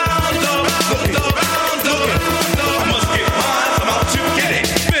do. Round up, round up, round up, round up. I must get mine. I'm out to get it.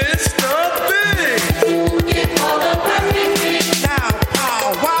 Mr. Big. Looking for the perfect beat. Now,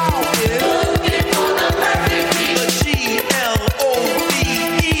 wow, wow. Looking for the perfect beat. The G-L-O-V-E.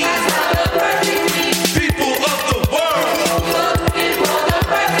 That's not the perfect beat. People of the world. Looking for the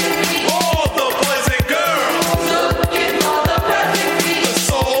perfect beat. All the boys and girls. Looking for the perfect beat. The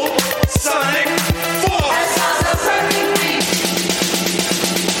soul sonic force. That's not the perfect beat.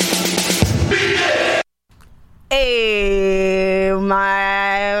 Beat it. Hey, my.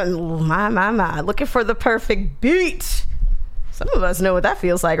 Looking for the perfect beat. Some of us know what that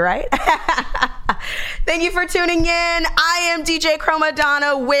feels like, right? Thank you for tuning in. I am DJ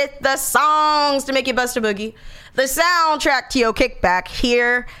Chromadonna with the songs to make you bust a boogie. The soundtrack to your kickback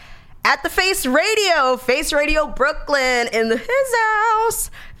here at the Face Radio Brooklyn in the His House.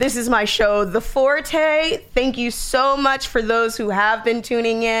 This is my show, The Forté. Thank you so much for those who have been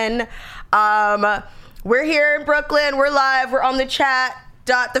tuning in. We're here in Brooklyn. We're live. We're on the chat.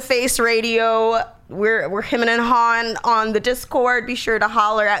 The Face Radio. We're hemming and hawing on the Discord. Be sure to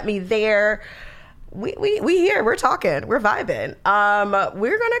holler at me there. We here. We're talking. We're vibing.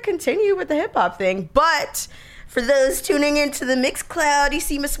 We're gonna continue with the hip hop thing, but for those tuning into the Mixcloud, you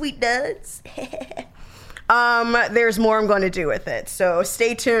see my sweet duds. There's more I'm going to do with it. So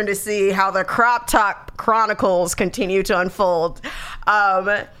stay tuned to see how the Crop Top Chronicles continue to unfold.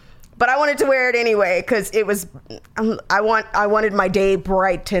 But I wanted to wear it anyway because it was I wanted my day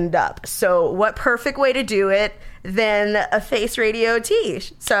brightened up. So what perfect way to do it than a Face Radio tee?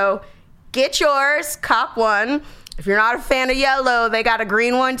 So get yours, cop one. If you're not a fan of yellow, they got a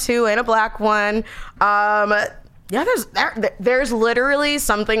green one too and a black one. Yeah, there's literally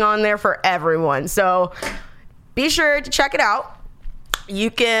something on there for everyone. So be sure to check it out.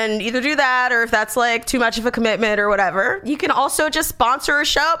 You can either do that, or if that's like too much of a commitment or whatever, you can also just sponsor a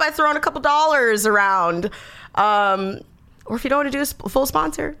show by throwing a couple dollars around. Or if you don't want to do a full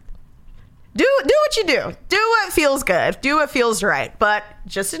sponsor, do what you do. Do what feels good. Do what feels right. But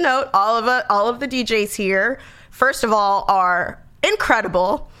just a note, all of the DJs here, first of all, are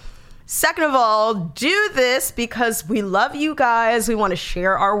incredible. Second of all, do this because we love you guys. We want to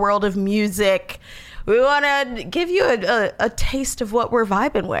share our world of music. We want to give you a taste of what we're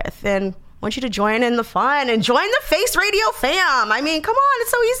vibing with, and want you to join in the fun and join the Face Radio fam. I mean, come on, it's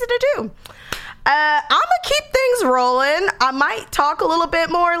so easy to do. I'm going to keep things rolling. I might talk a little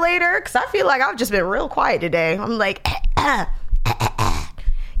bit more later because I feel like I've just been real quiet today. I'm like, can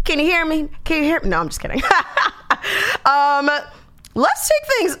you hear me? Can you hear me? No, I'm just kidding. Let's take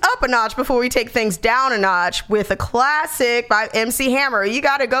things up a notch before we take things down a notch with a classic by MC Hammer. You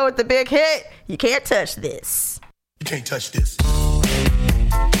got to go with the big hit. You can't touch this. You can't touch this.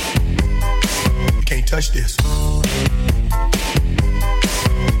 You can't touch this.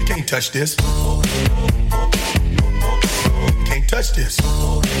 You can't touch this. You can't touch this.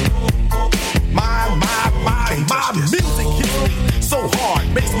 My music hits me so hard,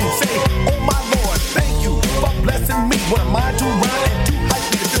 makes me say, oh my Lord, thank you for blessing me. What am I to rhyme and to hype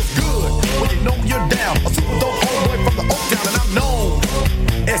me? It feels good when you know you're down. A super dope homeboy from the Oak Town, and I'm known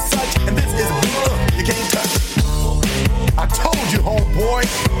as such. And this is a beat you can't touch. I told you, homeboy,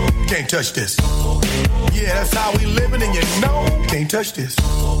 you can't touch this. Yeah, that's how we living, and you know you can't touch this.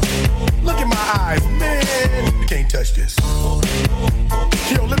 Look in my eyes, man, you can't touch this.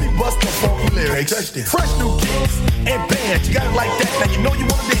 Yo, let me bust the funky lyrics. Touch this. Fresh new kicks and bands, you got it like that. Now you know you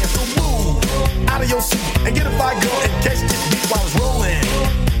wanna dance, so move out of your seat and get a fire girl and catch this beat while it's rolling.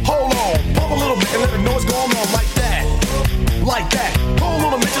 Hold on, pump a little bit and let them know what's going on like that. Like that. Hold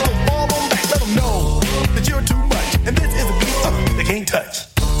on a minute, just fall on back. Let them know that you're too much. And this is a beat they can't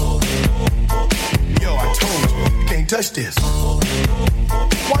touch. Yo, I told you, you can't touch this.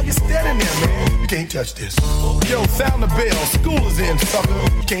 Why you standing there, man? You can't touch this. Yo, sound the bell. School is in, sucker.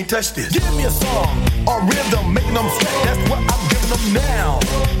 You can't touch this. Give me a song or rhythm, making them sweat. That's what I'm giving them now.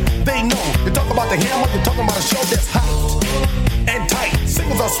 They know. You talk about the hammer, you're talking about a show that's hyped and tight.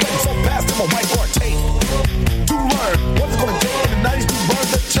 Singles are sweating so fast, them a white or tape. To learn what's it gonna take in the 90s to burn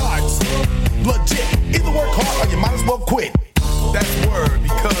the charts. Legit. Either work hard or you might as well quit. That's word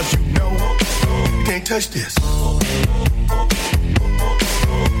because you know you can't touch this.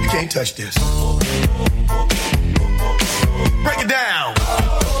 You can't touch this. Break it down.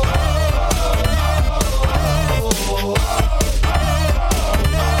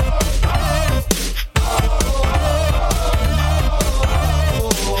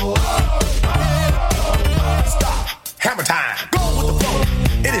 Stop. Hammer time. Go with the flow.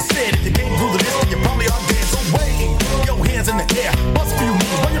 It is said if you can't groove the list, then you probably are dead. So wave your hands in the air. Bust a few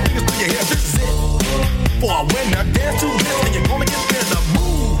moves. Run your fingers through your hair. This is it. For a winner, dance to this, and you're gonna get there. The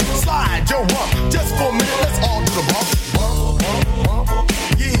move, slide your rump. Just for a minute, let's all do the bump. Bump, bump, bump.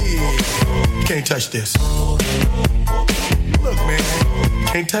 Yeah. You can't touch this. Look, man, you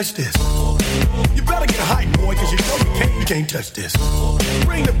can't touch this. You better get hype, boy, cause you know you can't touch this.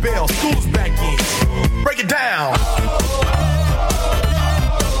 Ring the bell, school's back in. Break it down.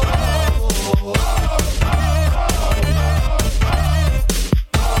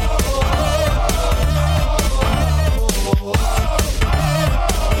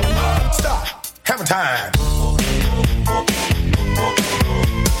 Hammer time.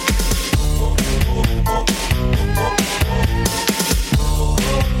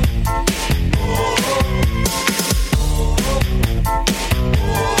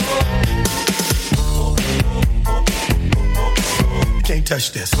 You can't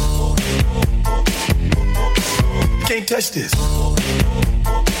touch this. You can't touch this.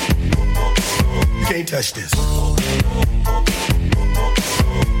 You can't touch this.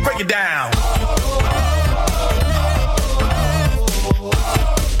 Break it down.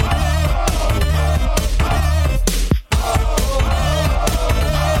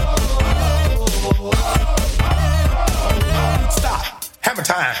 Stop. Hammer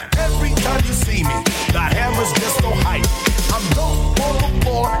time. Every time you see me, the hammer's just so hype. I'm dope on the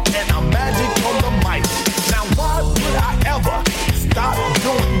floor and I'm magic on the mic. Now why would I ever stop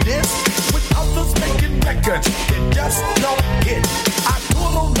doing this with others making records that just don't hit? I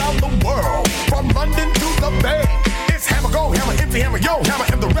tour around the world, from London to the Bay. It's hammer, go, hammer, empty hammer, yo, hammer,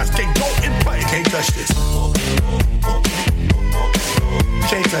 and the rest can go and play. You can't touch this. You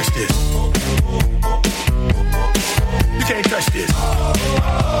can't touch this. You can't touch this.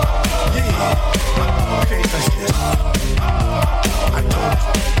 Yeah. You can't touch this. I told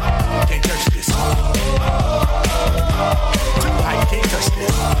you. You can't touch this. Too high, you can't touch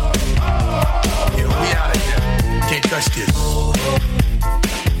this. Yeah, we out of here. You can't touch this.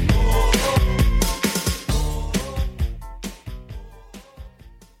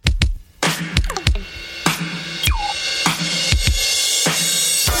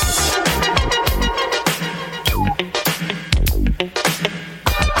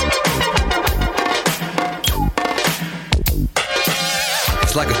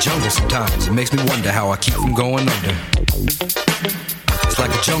 It's like a jungle sometimes, it makes me wonder how I keep from going under. It's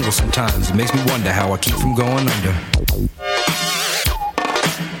like a jungle sometimes, it makes me wonder how I keep from going under.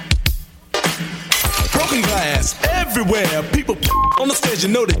 Broken glass everywhere, people on the stage, you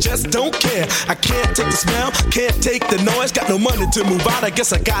know they just don't care. I can't take the smell, can't take the noise. Got no money to move out, I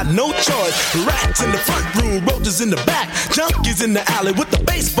guess I got no choice. Rats in the front room, roaches in the back, junkies in the alley with the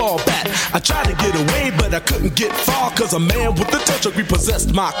baseball bat. I tried to get away, but I couldn't get far, cause a man with a tow truck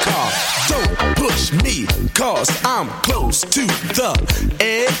repossessed my car. Don't push me, cause I'm close to the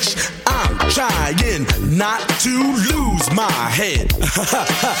edge. I'm trying not to lose my head.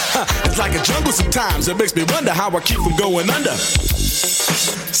 It's like a jungle sometimes, it makes me wonder how I keep from going under.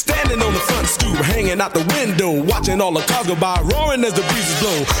 Standing on the front stoop, hanging out the window, watching all the cars go by, roaring as the breezes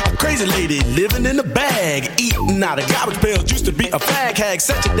blow. A crazy lady living in a bag, eating out of garbage pails. Used to be a fag hag,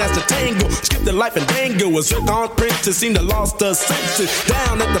 such a dance to tango. Skipped the life and dango. A zircon princess seemed to lost her senses.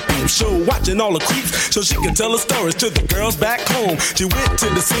 Down at the peep show, watching all the creeps, so she could tell her stories to the girls back home. She went to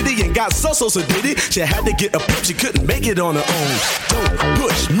the city and got so did it. She had to get a pimp, she couldn't make it on her own. Don't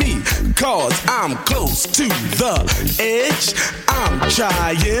push me, cause I'm close to the edge. I'm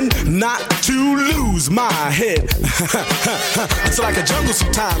trying not to lose my head. It's like a jungle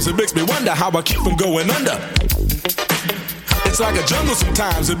sometimes, it makes me wonder how I keep from going under. It's like a jungle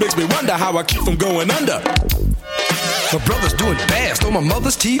sometimes, it makes me wonder how I keep from going under. My brother's doing bad, stole my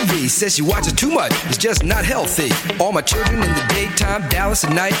mother's TV. Says she watches too much, it's just not healthy. All my children in the daytime, Dallas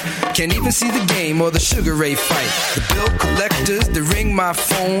at night. Can't even see the game or the Sugar Ray fight. The bill collectors, they ring my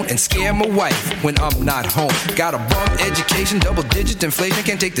phone and scare my wife when I'm not home. Got a bum education, double-digit inflation.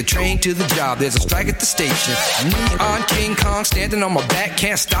 Can't take the train to the job, there's a strike at the station. Neon King Kong standing on my back,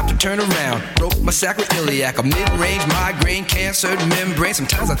 can't stop to turn around. Broke my sacroiliac, a mid-range migraine, cancer membrane.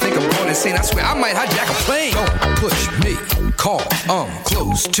 Sometimes I think I'm going insane, I swear I might hijack a plane. Don't push me, call, I'm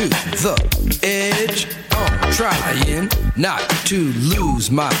close to the edge. I'm trying not to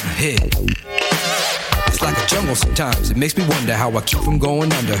lose my head. It's like a jungle sometimes, it makes me wonder how I keep from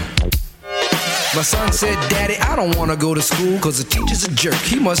going under. My son said, Daddy, I don't want to go to school cause the teacher's a jerk.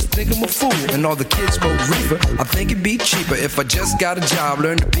 He must think I'm a fool and all the kids smoke reefer. I think it'd be cheaper if I just got a job,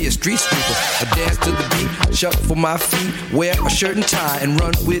 learn to be a street sweeper. I dance to the beat, shuffle my feet, wear a shirt and tie and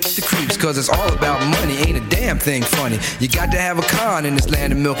run with the creeps. Cause it's all about money, ain't a damn thing funny. You got to have a con in this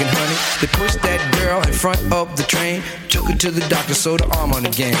land of milk and honey. They pushed that girl in front of the train, took her to the doctor, sewed her arm on the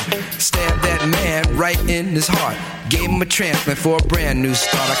game. Stabbed that man right in his heart, gave him a transplant for a brand new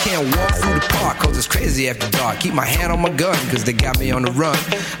start. I can't walk through the park cause it's crazy after dark. Keep my hand on my gun cause they got me on the run.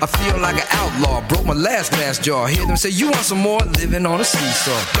 I feel like an outlaw, broke my last glass jaw. Hear them say, you want some more? Living on a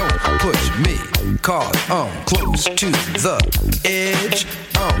seesaw. Don't push me cause I'm close to the edge.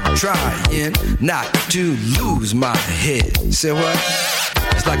 I'm trying not to lose my head. Say what?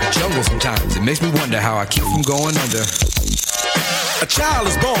 It's like a jungle sometimes. It makes me wonder how I keep from going under. A child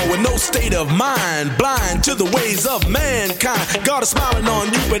is born with no state of mind, blind to the ways of mankind. God is smiling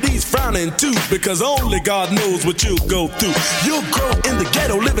on you, but he's frowning too, because only God knows what you'll go through. You'll grow in the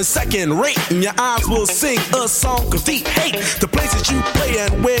ghetto, living second rate, and your eyes will sing a song of deep hate. The places you play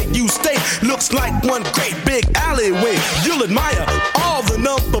and where you stay looks like one great big alleyway. You'll admire all the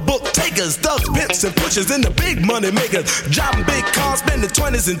number book takers, thugs, pimps, and pushers, and the big money makers. Driving big cars, spending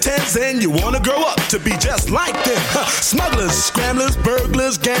 20s and 10s, and you wanna grow up to be just like them. Smugglers, scramblers,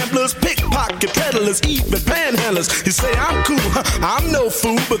 burglars, gamblers, pickpocket peddlers, even panhandlers. You say I'm cool, I'm no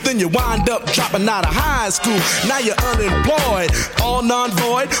fool, but then you wind up dropping out of high school. Now you're unemployed, all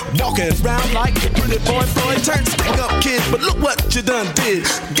non-void, walking around like a pretty boy Floyd. Turned stick-up kid, but look what you done did.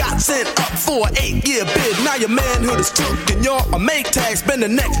 Got sent up for an 8-year bid. Now your manhood is took and you're a make tag. Spend the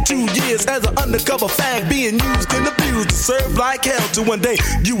next 2 years as an undercover fag, being used and abused to serve like hell. Till one day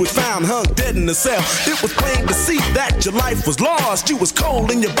you was found hung dead in a cell. It was plain to see that your life was lost. You was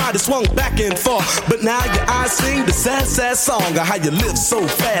cold and your body swung back and forth. But now your eyes sing the sad, sad song of how you live so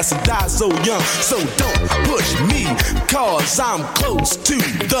fast and die so young. So don't push me, cause I'm close to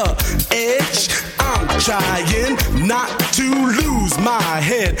the edge. I'm trying not to lose my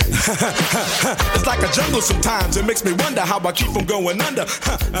head. It's like a jungle sometimes. It makes me wonder how I keep from going under.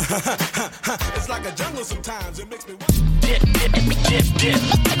 It's like a jungle sometimes. It makes me wonder. Come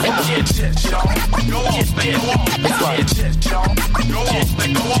on, y'all. Go on, go on. Y'all. Go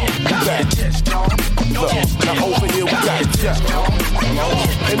on, go on. Look, now over here we got Jeff.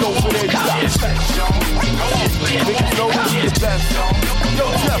 And over there you got niggas know we the best. Yo,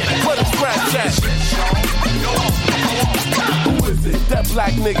 Jeff, where the scratch at? Who is it? That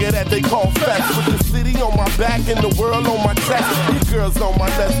black nigga that they call Fest, with the city on my back and the world on my chest. These girls on my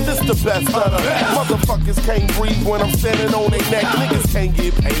nest, this the best of the motherfuckers can't breathe when I'm standing on their neck. Niggas can't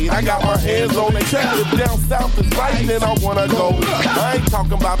get paid, I got my hands on their chest. If down south is right, then I wanna go. I ain't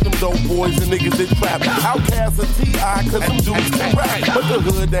talking about them dope boys and niggas that trap. Outcasts of T.I. cause them dudes can rap, but the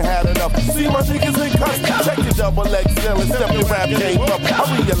hood they had enough. See my niggas in custody, check your double XL and step your rap game up.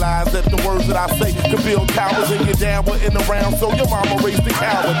 I realize that the words that I say can build towers and get down in the round, so your mama raised the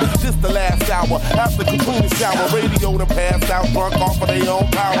coward. This the last hour, after Katrina shower, radio to pass out, drunk off of their own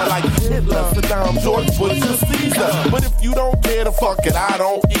power, like Hitler, Saddam, George Bush, or Caesar. But if you don't care to fuck it, I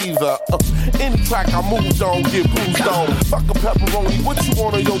don't either. Any track I moved on, get bruised on. Fuck a pepperoni, what you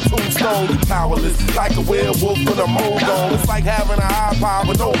want on your tombstone? You powerless, like a werewolf with a mold on. It's like having an iPod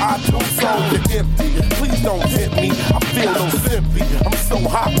with no iTunes song. You're empty, please don't tempt me. I feel no sympathy, I'm so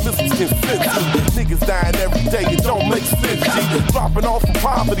hot, missiles can sense me. Niggas dying every day, it don't make sense, G. Dropping off from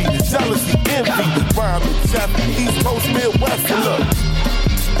poverty, jealousy, envy. Rhyming, Jeff, East Coast, Midwest, and look.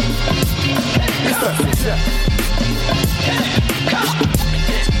 It's us, Jeff.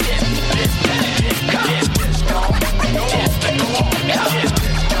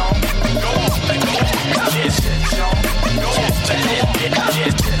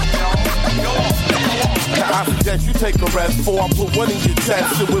 suggest you take a rest before I put one in your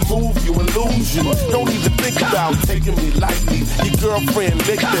chest. It would move you and lose you. Don't even think about taking me lightly. Your girlfriend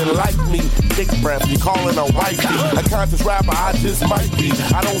licked and like me. Dick breath, you calling her wifey. A conscious rapper, I just might be.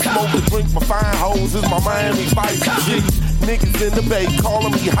 I don't smoke or drink, my fine hoes is my Miami Vice. G. Niggas in the bay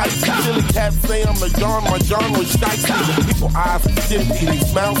calling me hypey. Silly cats say I'm the John, my John was shicey. People eyes are shifty, they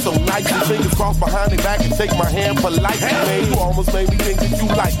smell so nice. Fingers crossed behind their back and shake my hand politely. Man, you almost made me think that you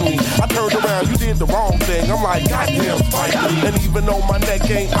like me. I turned around, you did the wrong thing. I'm like, goddamn, Spike Lee. And even though my neck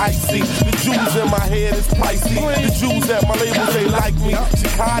ain't icy, the Jews in my head is pricey. The Jews at my label, they like me.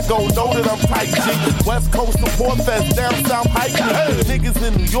 Chicago know that I'm tight, G. West Coast support fest, down south hike me. Niggas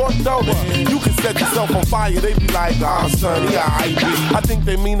in New York know that you can set yourself on fire. They be like, ah, son, I think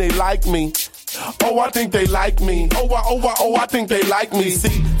they mean they like me. Oh, I think they like me. Oh, I think they like me.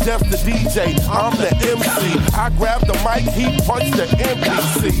 See, Jeff's the DJ, I'm the MC. I grab the mic, he punched the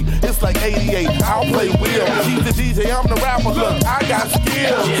MPC. It's like 88, I'll play wheel. He's the DJ, I'm the rapper. Look, I got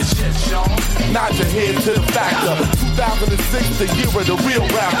skills. Nod your head to the factor. 2006, the year of the real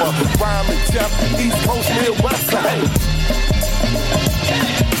rapper. Rhyme and Jeff, East Coast, Midwest side.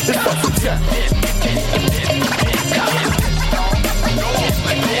 It's like a Jeff.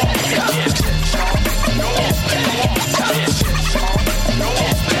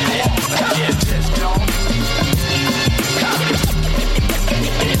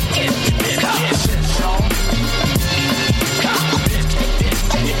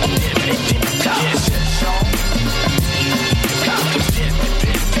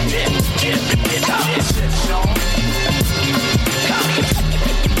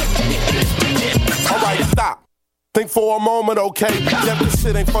 Alright, stop. Think for a moment, okay? Jeff, this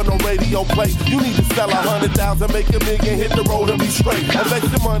shit ain't for no radio play. You need to sell 100,000, make $1 million, hit the road and be straight.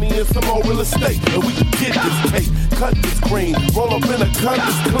 Invest your money in some more real estate, and we can get this cake. Cut this green, roll up in a cut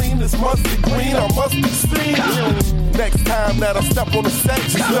this clean. This mustard green, I must be seen. Next time that I step on the set,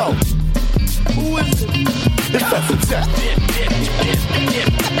 just know. Who is it? It's Professor Jeff.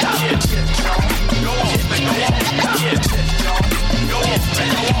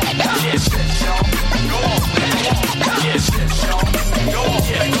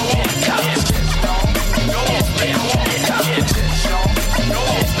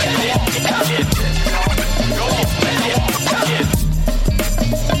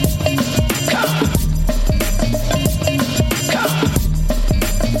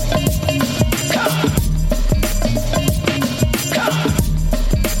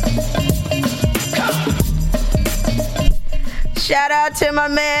 Shout out to my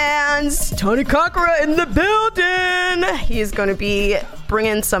mans, Tony Conqueror in the building. He's going to be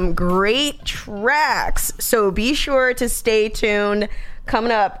bringing some great tracks. So be sure to stay tuned.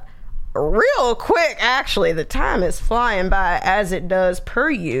 Coming up real quick, actually, the time is flying by as it does per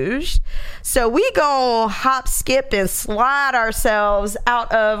usual. So we gonna hop, skip, and slide ourselves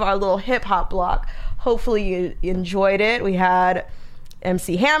out of our little hip hop block. Hopefully you enjoyed it. We had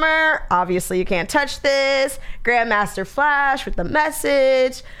MC Hammer, obviously you can't touch this, Grandmaster Flash with The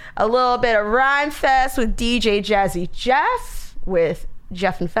Message, a little bit of Rhyme Fest with DJ Jazzy Jeff with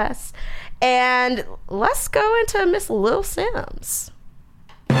Jeff and Fest, and let's go into Miss Lil Sims.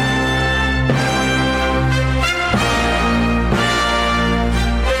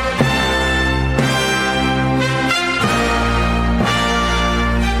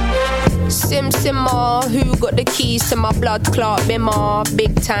 Simmer, who got the keys to my blood clot bimmer?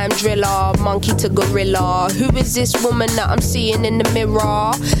 Big time driller, monkey to gorilla. Who is this woman that I'm seeing in the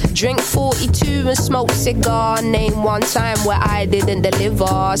mirror? Drink 42 and smoke cigar. Name one time where I didn't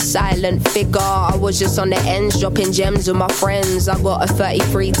deliver. Silent figure, I was just on the ends, dropping gems with my friends. I got a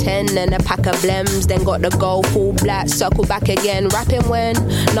 3310 and a pack of blems. Then got the gold full black, circle back again. Rapping when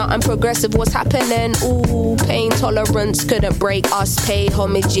nothing progressive was happening. Ooh, pain tolerance couldn't break us. Pay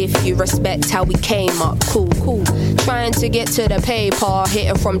homage if you respect how we came up. Cool. Trying to get to the paper,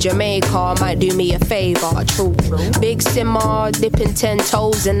 hitting from Jamaica might do me a favor. True. Big simmer, dipping 10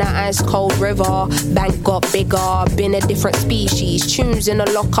 toes in that ice cold river. Bank got bigger, been a different species. Tunes in the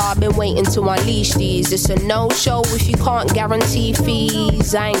locker, been waiting to unleash these. It's a no-show if you can't guarantee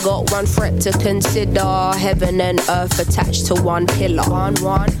fees. I ain't got one threat to consider. Heaven and earth attached to one pillar. One.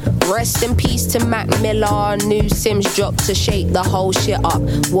 Rest in peace to Mac Miller. New Sims dropped to shake the whole shit up.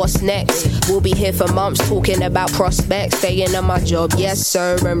 What's next? We'll be here for months talking about prospects. Staying on my job, yes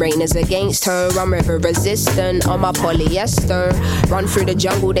sir. And rain is against her. I'm river resistant on my polyester. Run through the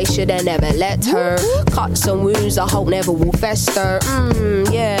jungle, they should've never let her. Cuts and wounds I hope never will fester.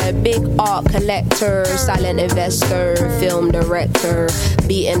 Yeah, big art collector, silent investor, film director.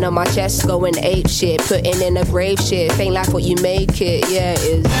 Beating on my chest, going ape shit. Putting in a grave shit. Ain't like what you make it, yeah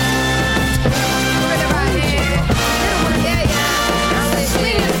it is.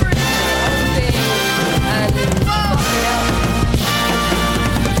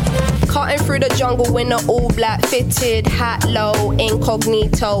 through the jungle in an all black fitted hat low,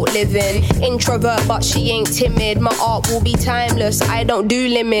 incognito living. Introvert, but she ain't timid. My art will be timeless. I don't do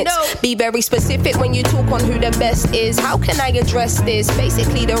limits. Be very specific when you talk on who the best is. How can I address this?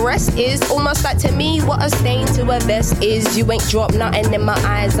 Basically, the rest is almost like to me what a stain to a vest is. You ain't dropped nothing in my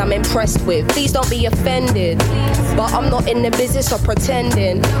eyes I'm impressed with. Please don't be offended, but I'm not in the business of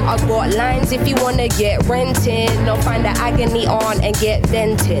pretending. I got lines if you wanna get renting, or find the agony on and get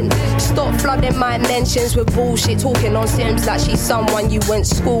venting. Stop flooding my mentions with bullshit, talking on Sims like she's someone you went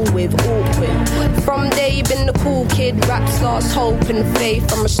school with. Awkward. From day you been the cool kid, rap stars, hope and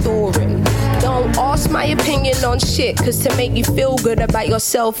faith I'm restoring. Don't ask my opinion on shit, cause to make you feel good about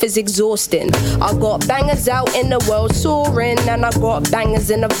yourself is exhausting. I got bangers out in the world soaring, and I got bangers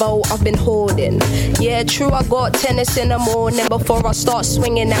in the vault I've been hoarding. Yeah, true, I got tennis in the morning. Before I start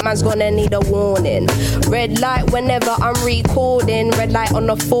swinging, that man's gonna need a warning. Red light whenever I'm recording, red light on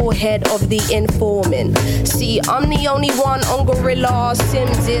the forehead of the informant. See, I'm the only one on Gorilla.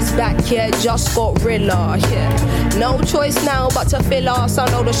 Sims is back here, just got Rilla. Yeah, no choice now but to fill us. I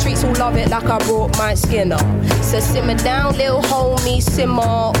know the streets will love it like I brought my skin up. So simmer down, little homie, simmer.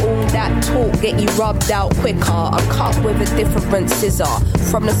 All that talk get you rubbed out quicker. I'm cut with a different scissor,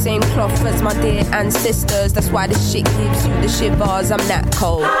 from the same cloth as my dear ancestors. That's why this shit gives you the shivers. I'm that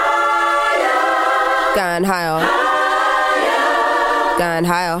cold. Going higher. Going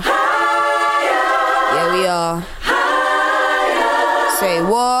higher. Yeah, we are. Say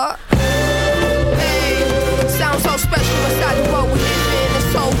what? Hey, sounds so special inside the world we live in.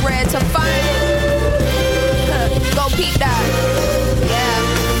 It's so rare to find it. Go peep that.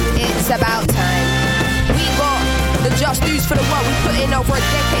 Yeah, it's about time. We got the just dues for the work we put in over a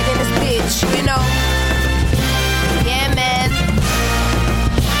decade in this bitch, you know? Yeah, man.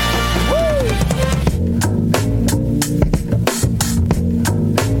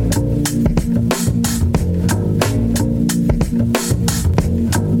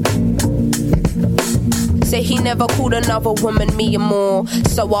 Say he never called another woman me and more,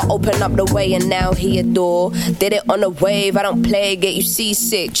 so I open up the way and now he adore. Did it on a wave, I don't play, get you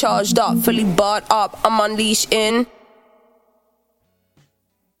seasick. Charged up, fully barred up, I'm unleashed in.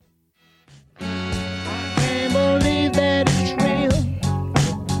 Can't believe that it's real.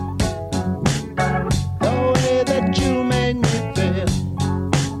 The way that you make me feel.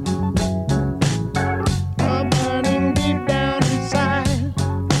 I'm burning deep down inside.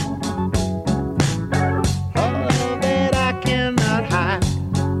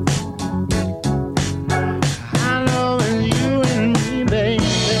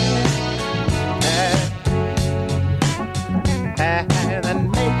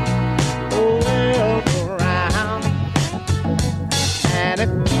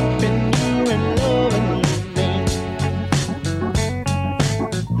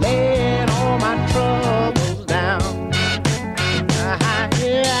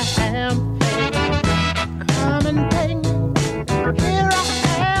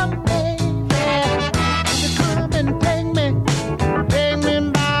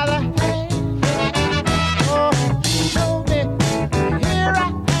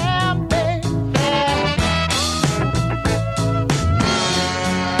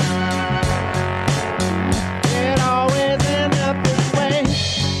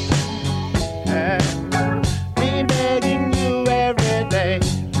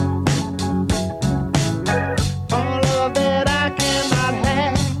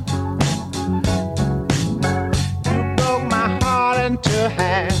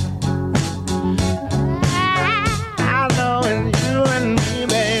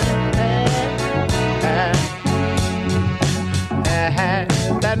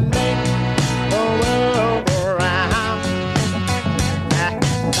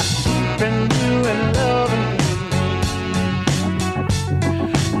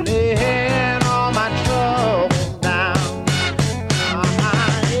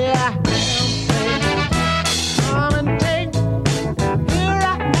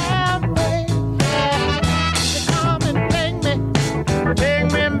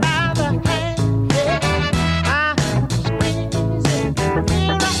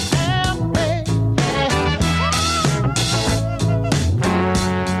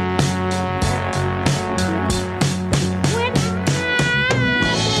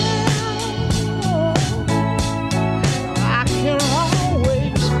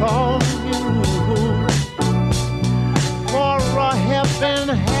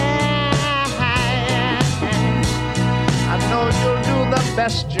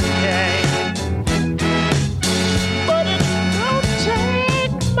 best you can. But it don't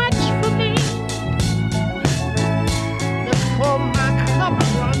take much for me before my cup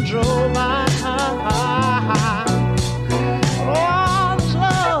runs over.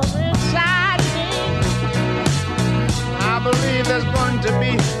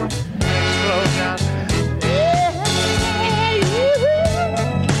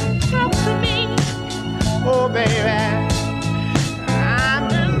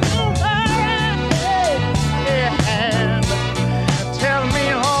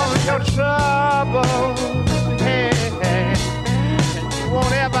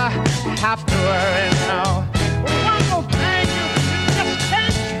 ever have to worry now. One more thing, you just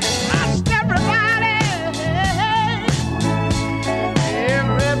can't trust everybody.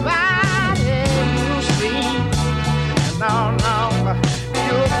 Everybody you see. No, no,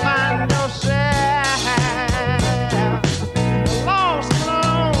 you'll find yourself lost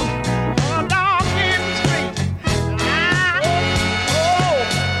alone on a dark end street. Oh,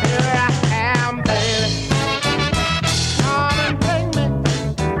 here I am, baby. Come and take me.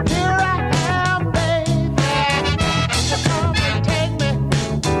 Here I am, baby. Come and take me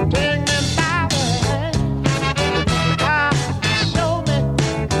by the hand. Show me,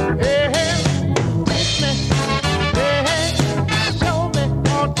 hey, take me, hey, show me.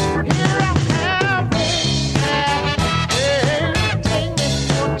 Oh, here I am, baby. Hey, take me,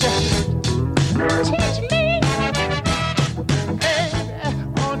 won't you teach me, baby,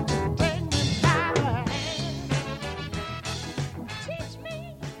 won't you take me by the hand? Teach me.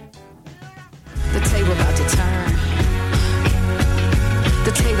 The table about to turn.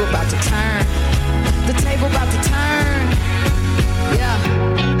 The table about to turn. The table about to turn. Yeah.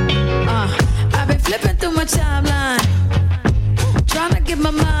 I've been flipping through my timeline, trying to get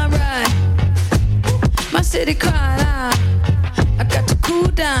my mind right. My city crying out. I got to cool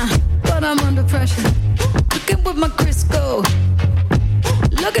down, but I'm under pressure. Looking with my Crisco.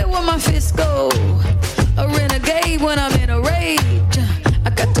 Look at where my fists go. A renegade when I'm in a rage. I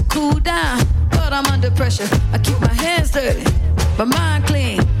got to cool down, but I'm under pressure. I keep my hands dirty, my mind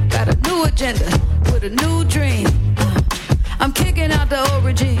clean. Got a new agenda with a new dream. I'm kicking out the old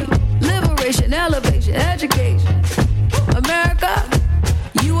regime. Liberation, elevation, education. America,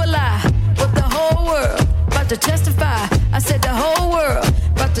 you a lie, but the whole world about to testify. I said the whole world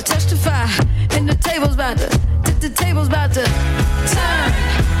about to testify. And the table's about to, the table's about to turn,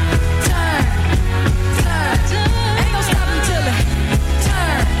 turn, turn. Ain't no stopping till it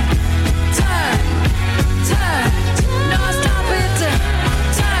turn, turn, turn. No stopping to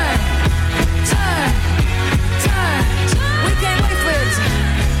turn, turn, turn. We can't wait for it to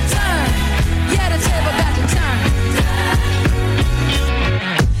turn. Yeah, the table got to turn.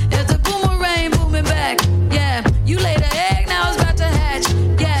 It's a boomerang booming back. Yeah, you laid an egg, now it's about to hatch.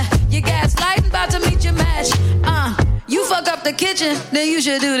 Yeah, your gaslighting about to meet your match. You fuck up the kitchen, then you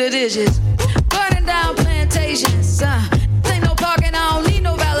should do the dishes. Burning down plantations. Ain't no parking, I don't need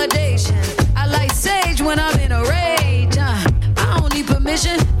no validation. I like sage when I'm in a rage. I don't need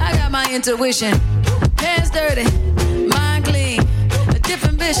permission, I got my intuition. Hands dirty, mind clean. A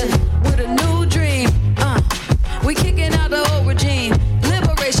different vision with a new dream. We kicking out the old regime.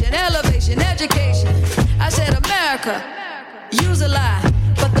 Liberation, elevation, education. I said America, use a lie,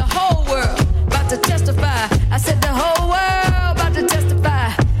 but the whole world about to testify. I said the whole world about to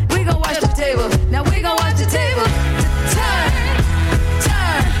testify. We gon' watch the table. Now we gon' watch the table turn,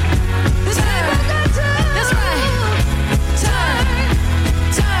 turn. This table got to. That's right. Turn,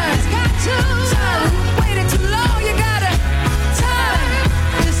 turn. It's got to turn. Waited too long, you gotta turn.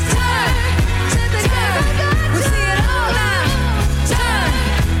 Just turn. Said the table got to. We see it all now. Turn.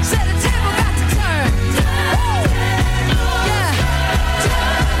 Said the table got to turn. Yeah.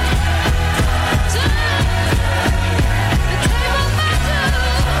 Turn.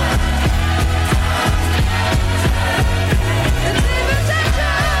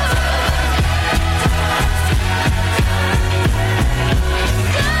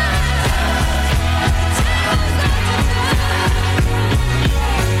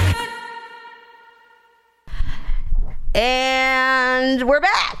 And we're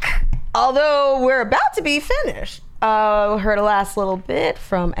back. Although we're about to be finished. Heard a last little bit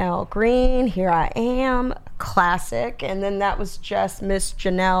from Al Green. Here I Am, classic. And then that was just Miss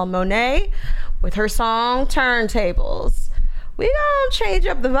Janelle Monáe with her song Turntables. We gonna change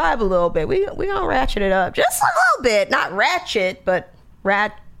up the vibe a little bit. We gonna ratchet it up just a little bit. Not ratchet, but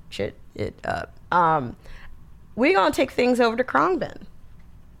ratchet it up. We gonna take things over to Khruangbin.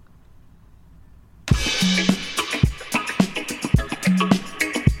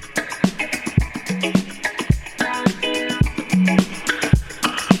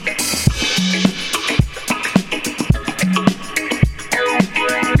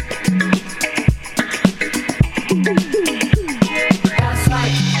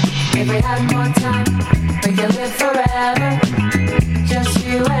 If we had more time, we could live forever. Just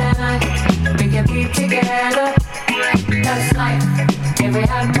you and I, we could be together. That's life. If we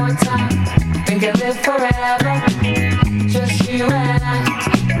had more time, we could live forever. Just you and I,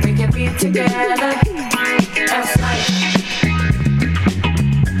 we could be together. That's life.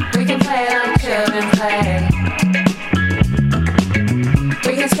 We can play like children play.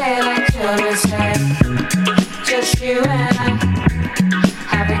 We can stay like children stay. Just you and I.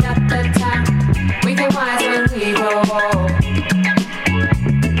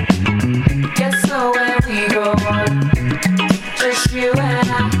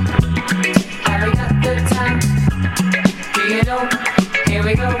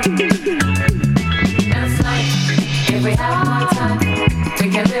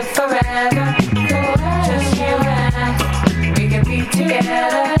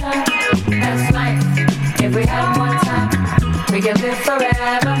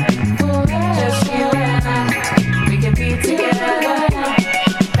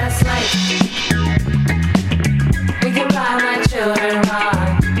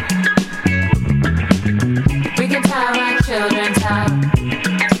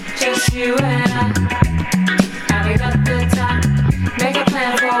 you and I. Having a good time. Make a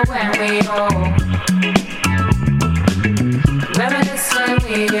plan for when we home. Reminisce when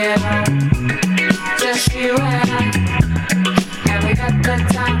we get home. Just you and I. Having a good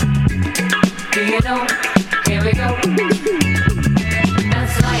time. Do you know? Here we go.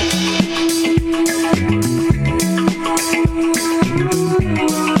 That's life.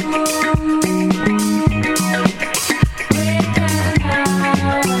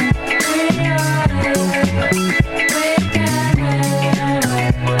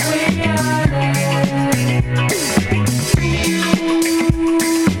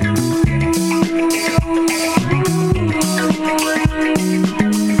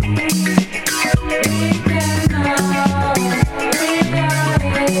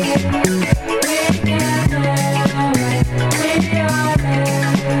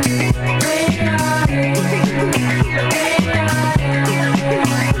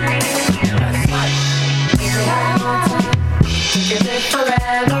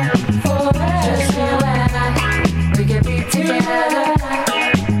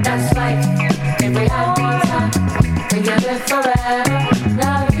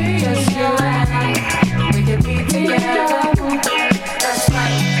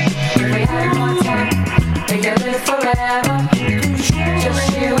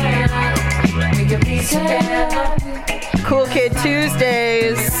 Cool Kid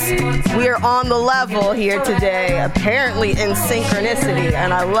Tuesdays. We are on the level here today, apparently in synchronicity,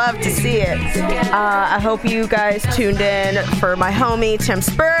 and I love to see it. I hope you guys tuned in for my homie Tim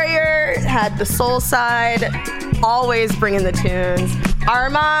Spurrier, had the soul side, always bringing the tunes.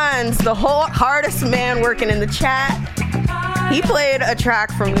 Armand's the hardest man working in the chat. He played a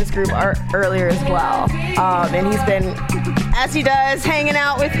track from this group earlier as well, and he's been, as he does, hanging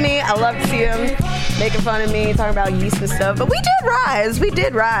out with me. I love to see him making fun of me, talking about yeast and stuff. But we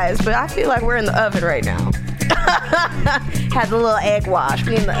did rise, but I feel like we're in the oven right now. Had the little egg wash.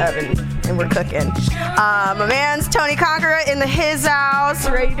 We in the oven, and we're cooking. My man's Tony Conqueror in his house,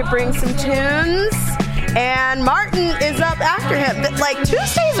 ready to bring some tunes. And Martin is up after him. Like,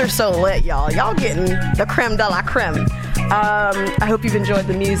 Tuesdays are so lit, y'all. Y'all getting the creme de la creme. I hope you've enjoyed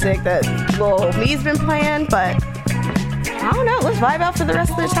the music that Lil Me's been playing, but I don't know. Let's vibe out for the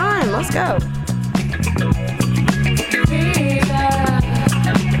rest of the time. Let's go.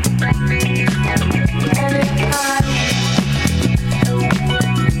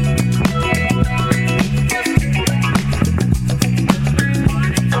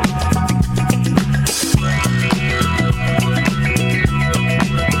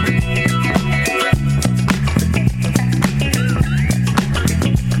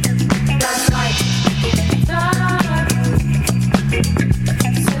 That's like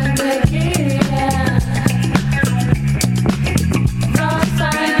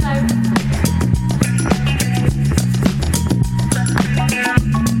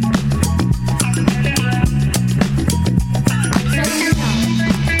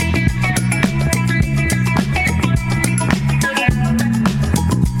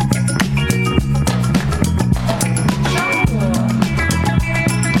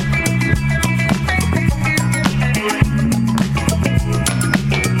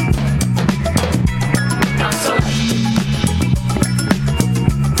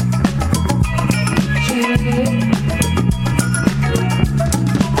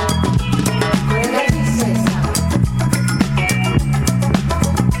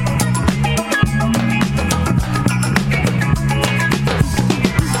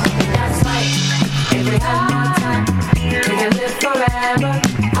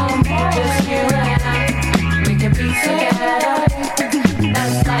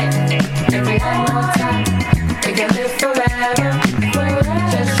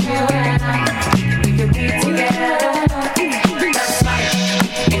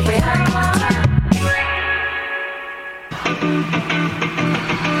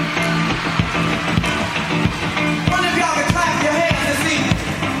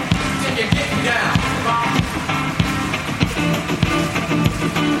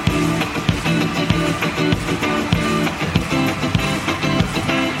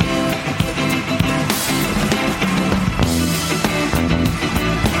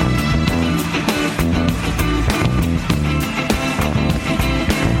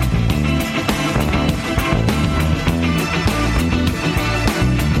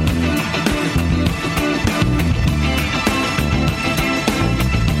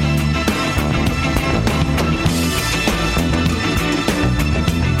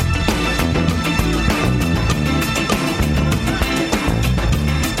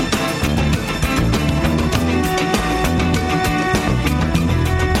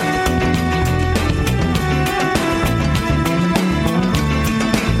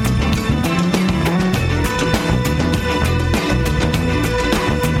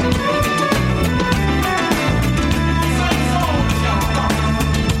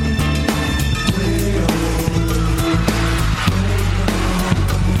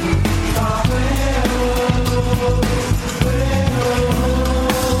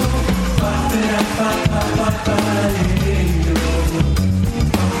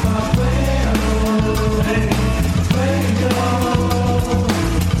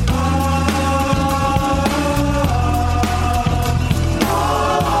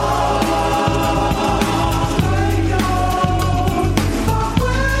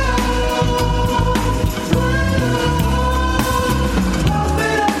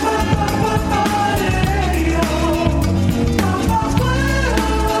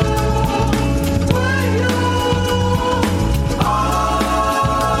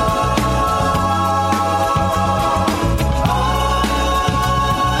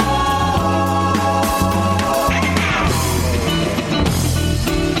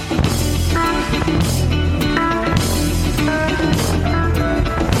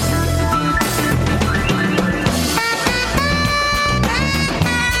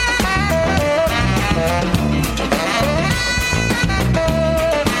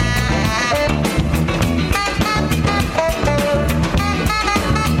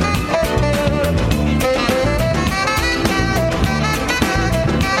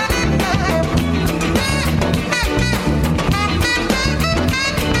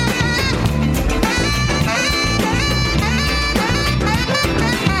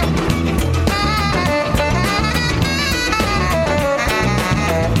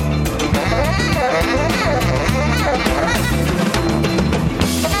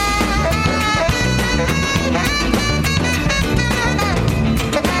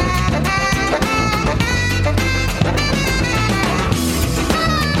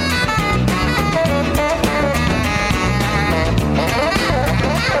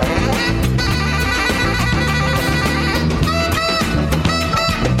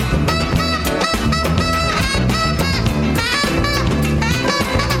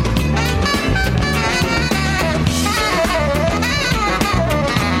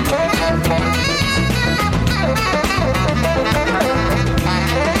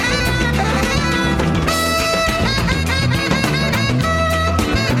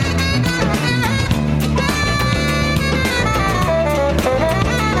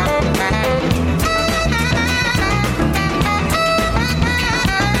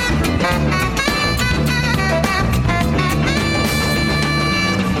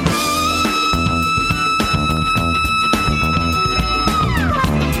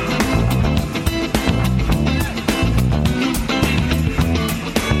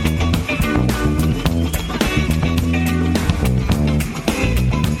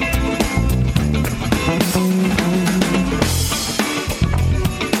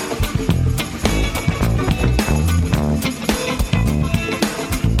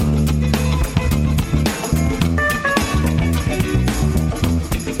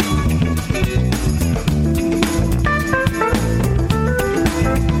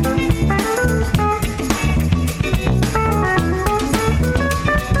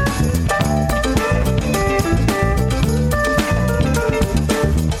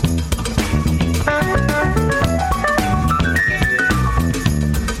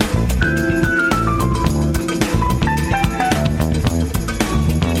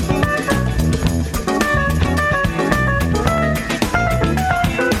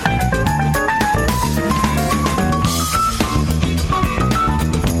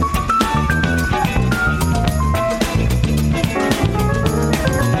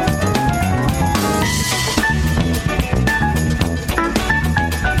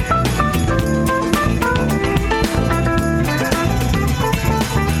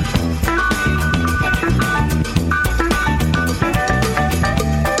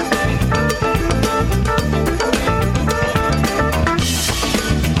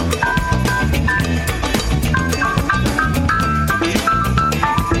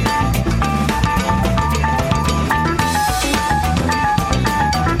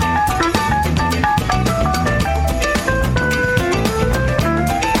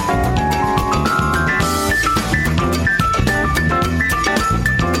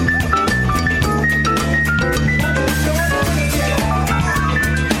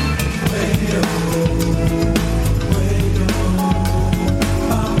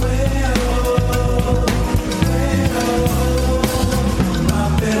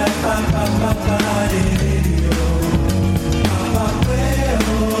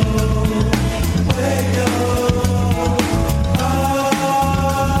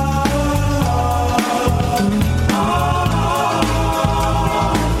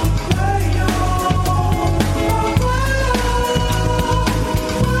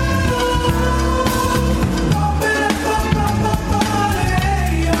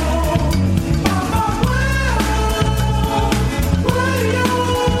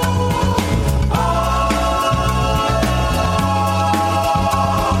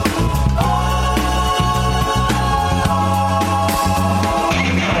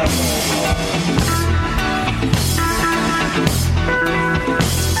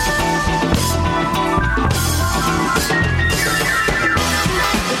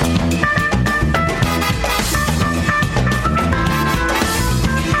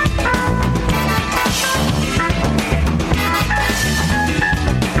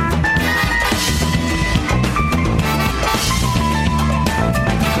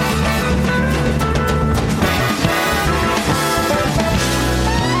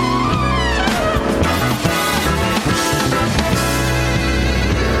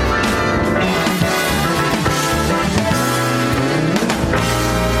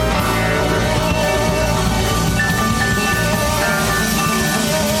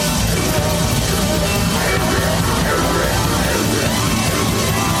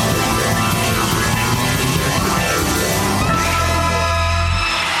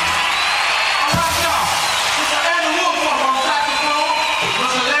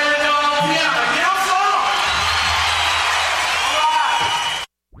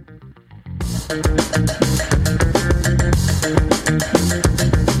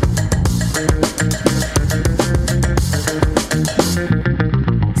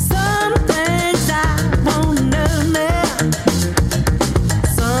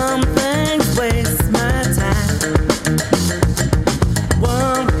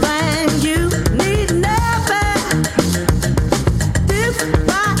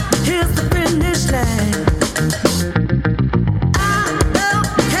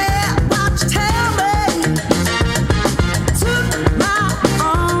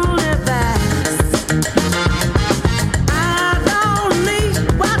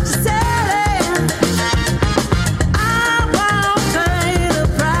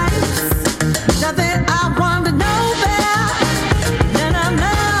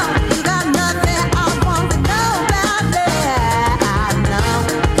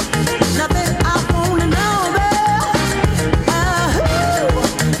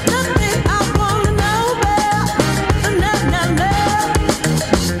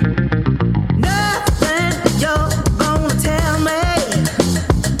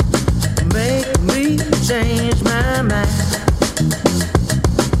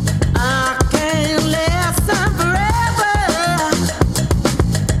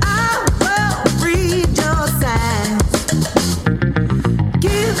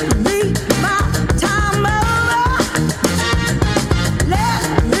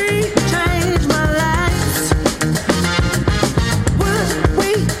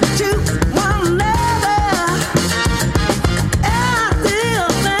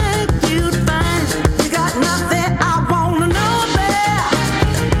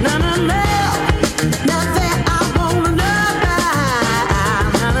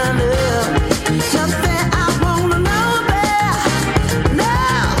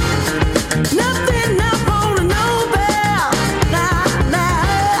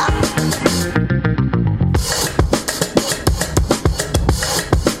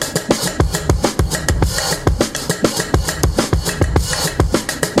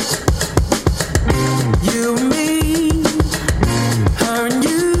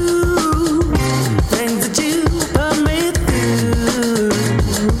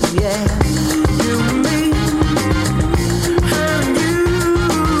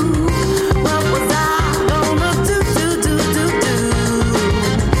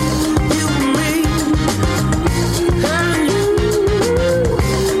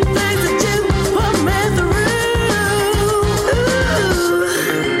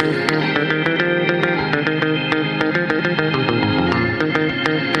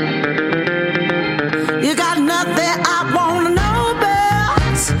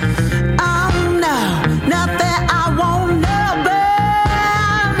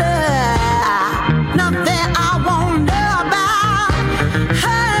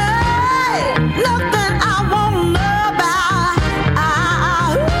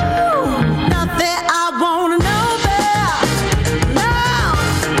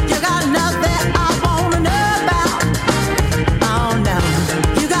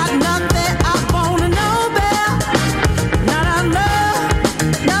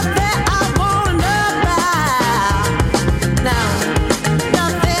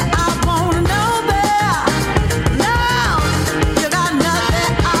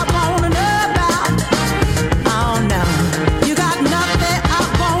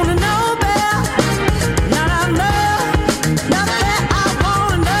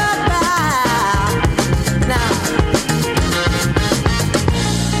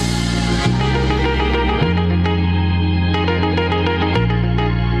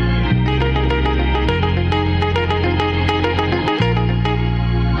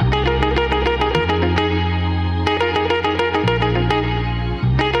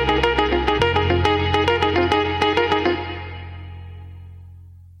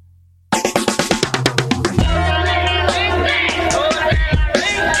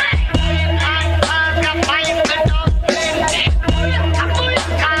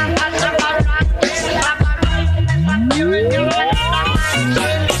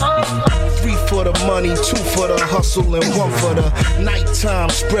money, 2 for the hustle and 1 for the nighttime.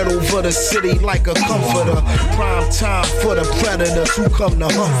 Spread over the city like a comforter. Prime time for the predators who come to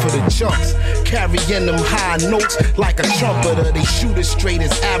hunt for the chunks. Carrying them high notes like a trumpeter. They shoot as straight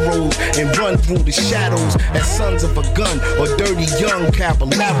as arrows and run through the shadows as sons of a gun or dirty young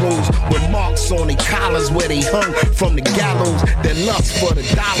caballeros with marks on their collars where they hung from the gallows. Their lust for the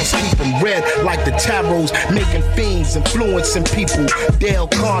dollars keep them red like the tarots, making fiends, influencing people. Dale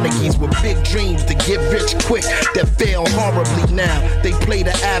Carnegie's with big dreams to get rich quick that fail horribly now. They play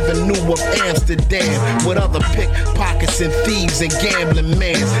the avenue of Amsterdam with other pickpockets and thieves and gambling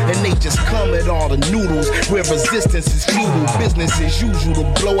mans, and they just come at all the noodles where resistance is futile. Business as usual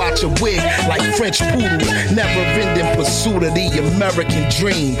to blow out your wig like French poodles. Never ending pursuit of the American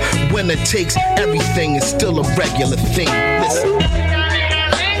dream. Winner takes everything is still a regular thing. Listen.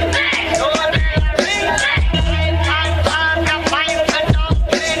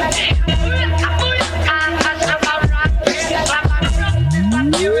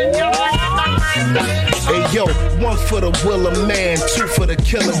 Hey yo, 1 for the will of man, 2 for the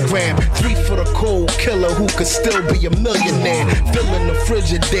kilogram, 3 for the cold killer who could still be a millionaire. Filling the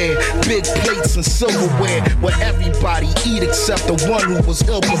Frigidaire, big plates and silverware, where everybody eat except the one who was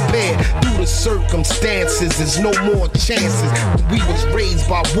ill prepared. Due to circumstances, there's no more chances. We was raised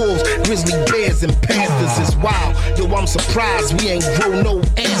by wolves, grizzly bears, and panthers. It's wild, yo, I'm surprised we ain't grow no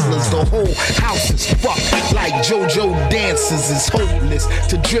antlers. The whole house is fucked like JoJo dances. It's hopeless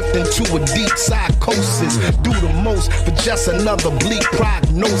to drift into a deep psychosis. Do the most for just another bleak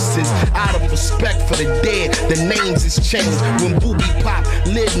prognosis. Out of respect for the dead, the names is changed. When Booby Pop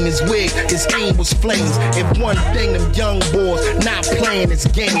lit in his wig, his aim was flames. If one thing them young boys not playing is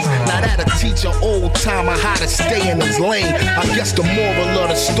games, now that'll teach an old timer how to stay in his lane. I guess the moral of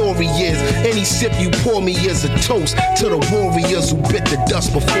the story is any sip you pour me is a toast to the warriors who bit the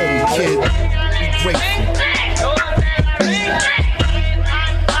dust before me, kid. Be grateful.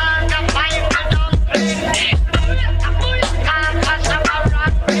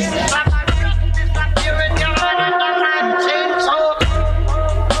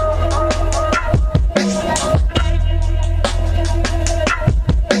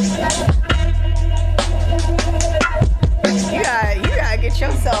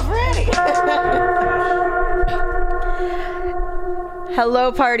 Yourself ready.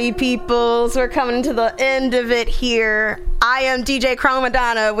 Hello, party peoples. We're coming to the end of it here. I am DJ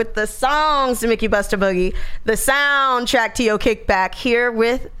Chromadonna with the songs to Mickey Busta Boogie, the soundtrack to Yo Kickback, here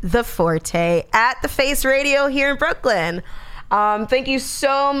with the Forté at the Face Radio here in Brooklyn. Thank you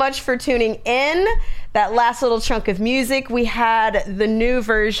so much for tuning in. That last little chunk of music, we had the new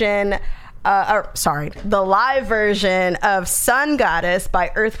version the live version of Sun Goddess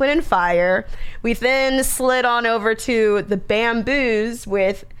by Earth, Wind, and Fire. We then slid on over to the Bamboos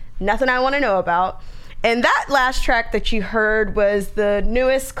with Nothing I Want to Know About. And that last track that you heard was the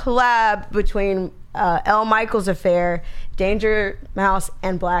newest collab between L. Michaels Affair, Danger Mouse,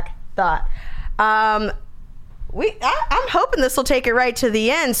 and Black Thought. I'm hoping this will take it right to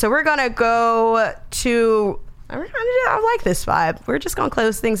the end. So we're going to go to... I like this vibe. We're just going to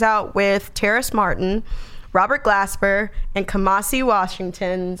close things out with Terrace Martin, Robert Glasper, and Kamasi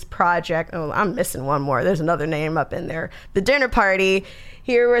Washington's project. Oh, I'm missing one more. There's another name up in there. The Dinner Party,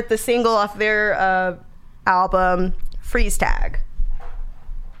 here with the single off their album, Freeze Tag.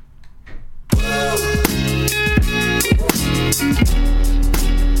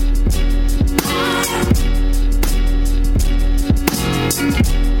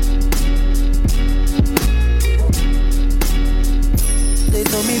 They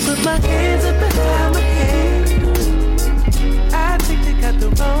told me put my hands up behind my head. I think they got the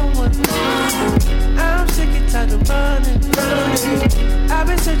wrong one. I'm sick and tired of running. I've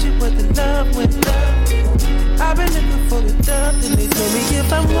been searching where the love went. I've been looking for the dove. Then they told me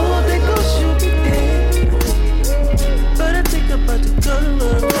if I move, they gon' shoot me dead. But I think I'm about to go to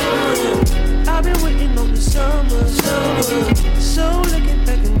love. I've been waiting on the summer. So looking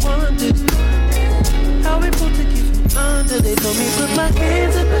back and wondered how we pulled to keep under. They told me put my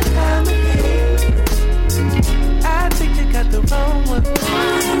hands up behind my head. I think they got the wrong one.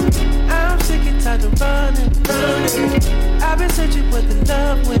 I'm sick and tired of running. I've been searching where the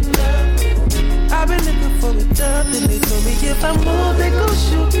love went. I've been looking for the dove. Then they told me if I move, they gon'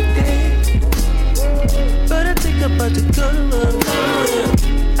 shoot me dead. But I think I'm about to go to love.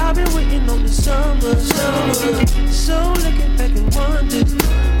 I've been waiting on the summer. So looking back and wondered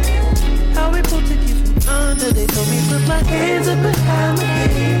how we pulled to keep under. They told me put my hands up behind my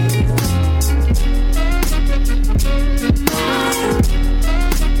head.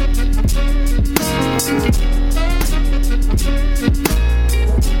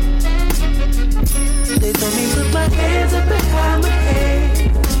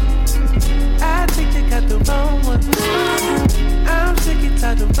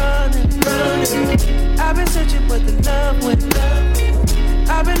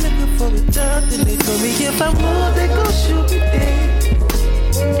 told me if I move, they gon' shoot me dead.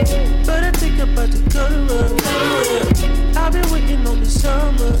 But I think I'm about to color up. I've been waiting on the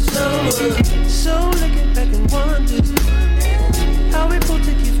summer. So looking back and wonder how we both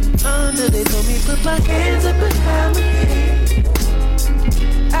take you from under. They told me put my hands up behind my head.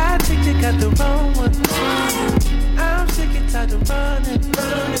 I think they got the wrong one. I'm sick and tired of running.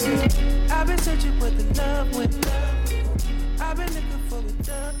 I've been searching where the love went. I've been looking for a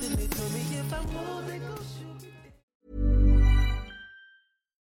dove, and they told me if I move, they gon' shoot me.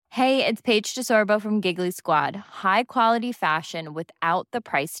 Hey, it's Paige DeSorbo from Giggly Squad. High quality fashion without the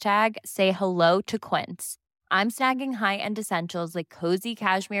price tag. Say hello to Quince. I'm snagging high-end essentials like cozy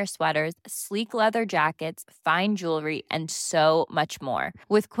cashmere sweaters, sleek leather jackets, fine jewelry, and so much more.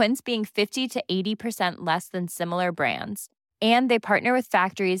 With Quince being 50 to 80% less than similar brands. And they partner with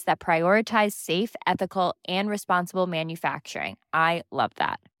factories that prioritize safe, ethical, and responsible manufacturing. I love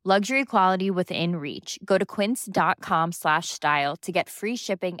that. Luxury quality within reach. Go to quince.com/style to get free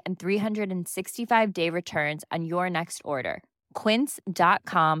shipping and 365-day returns on your next order.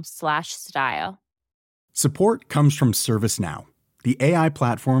 Quince.com/style. Support comes from ServiceNow, the AI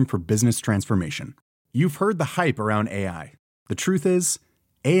platform for business transformation. You've heard the hype around AI. The truth is,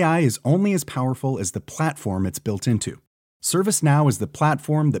 AI is only as powerful as the platform it's built into. ServiceNow is the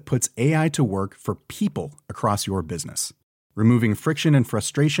platform that puts AI to work for people across your business, removing friction and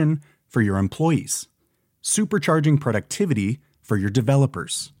frustration for your employees, supercharging productivity for your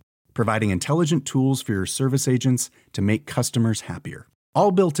developers, providing intelligent tools for your service agents to make customers happier.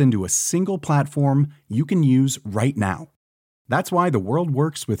 All built into a single platform you can use right now. That's why the world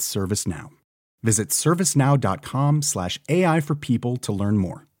works with ServiceNow. Visit servicenow.com/AI for people to learn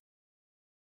more.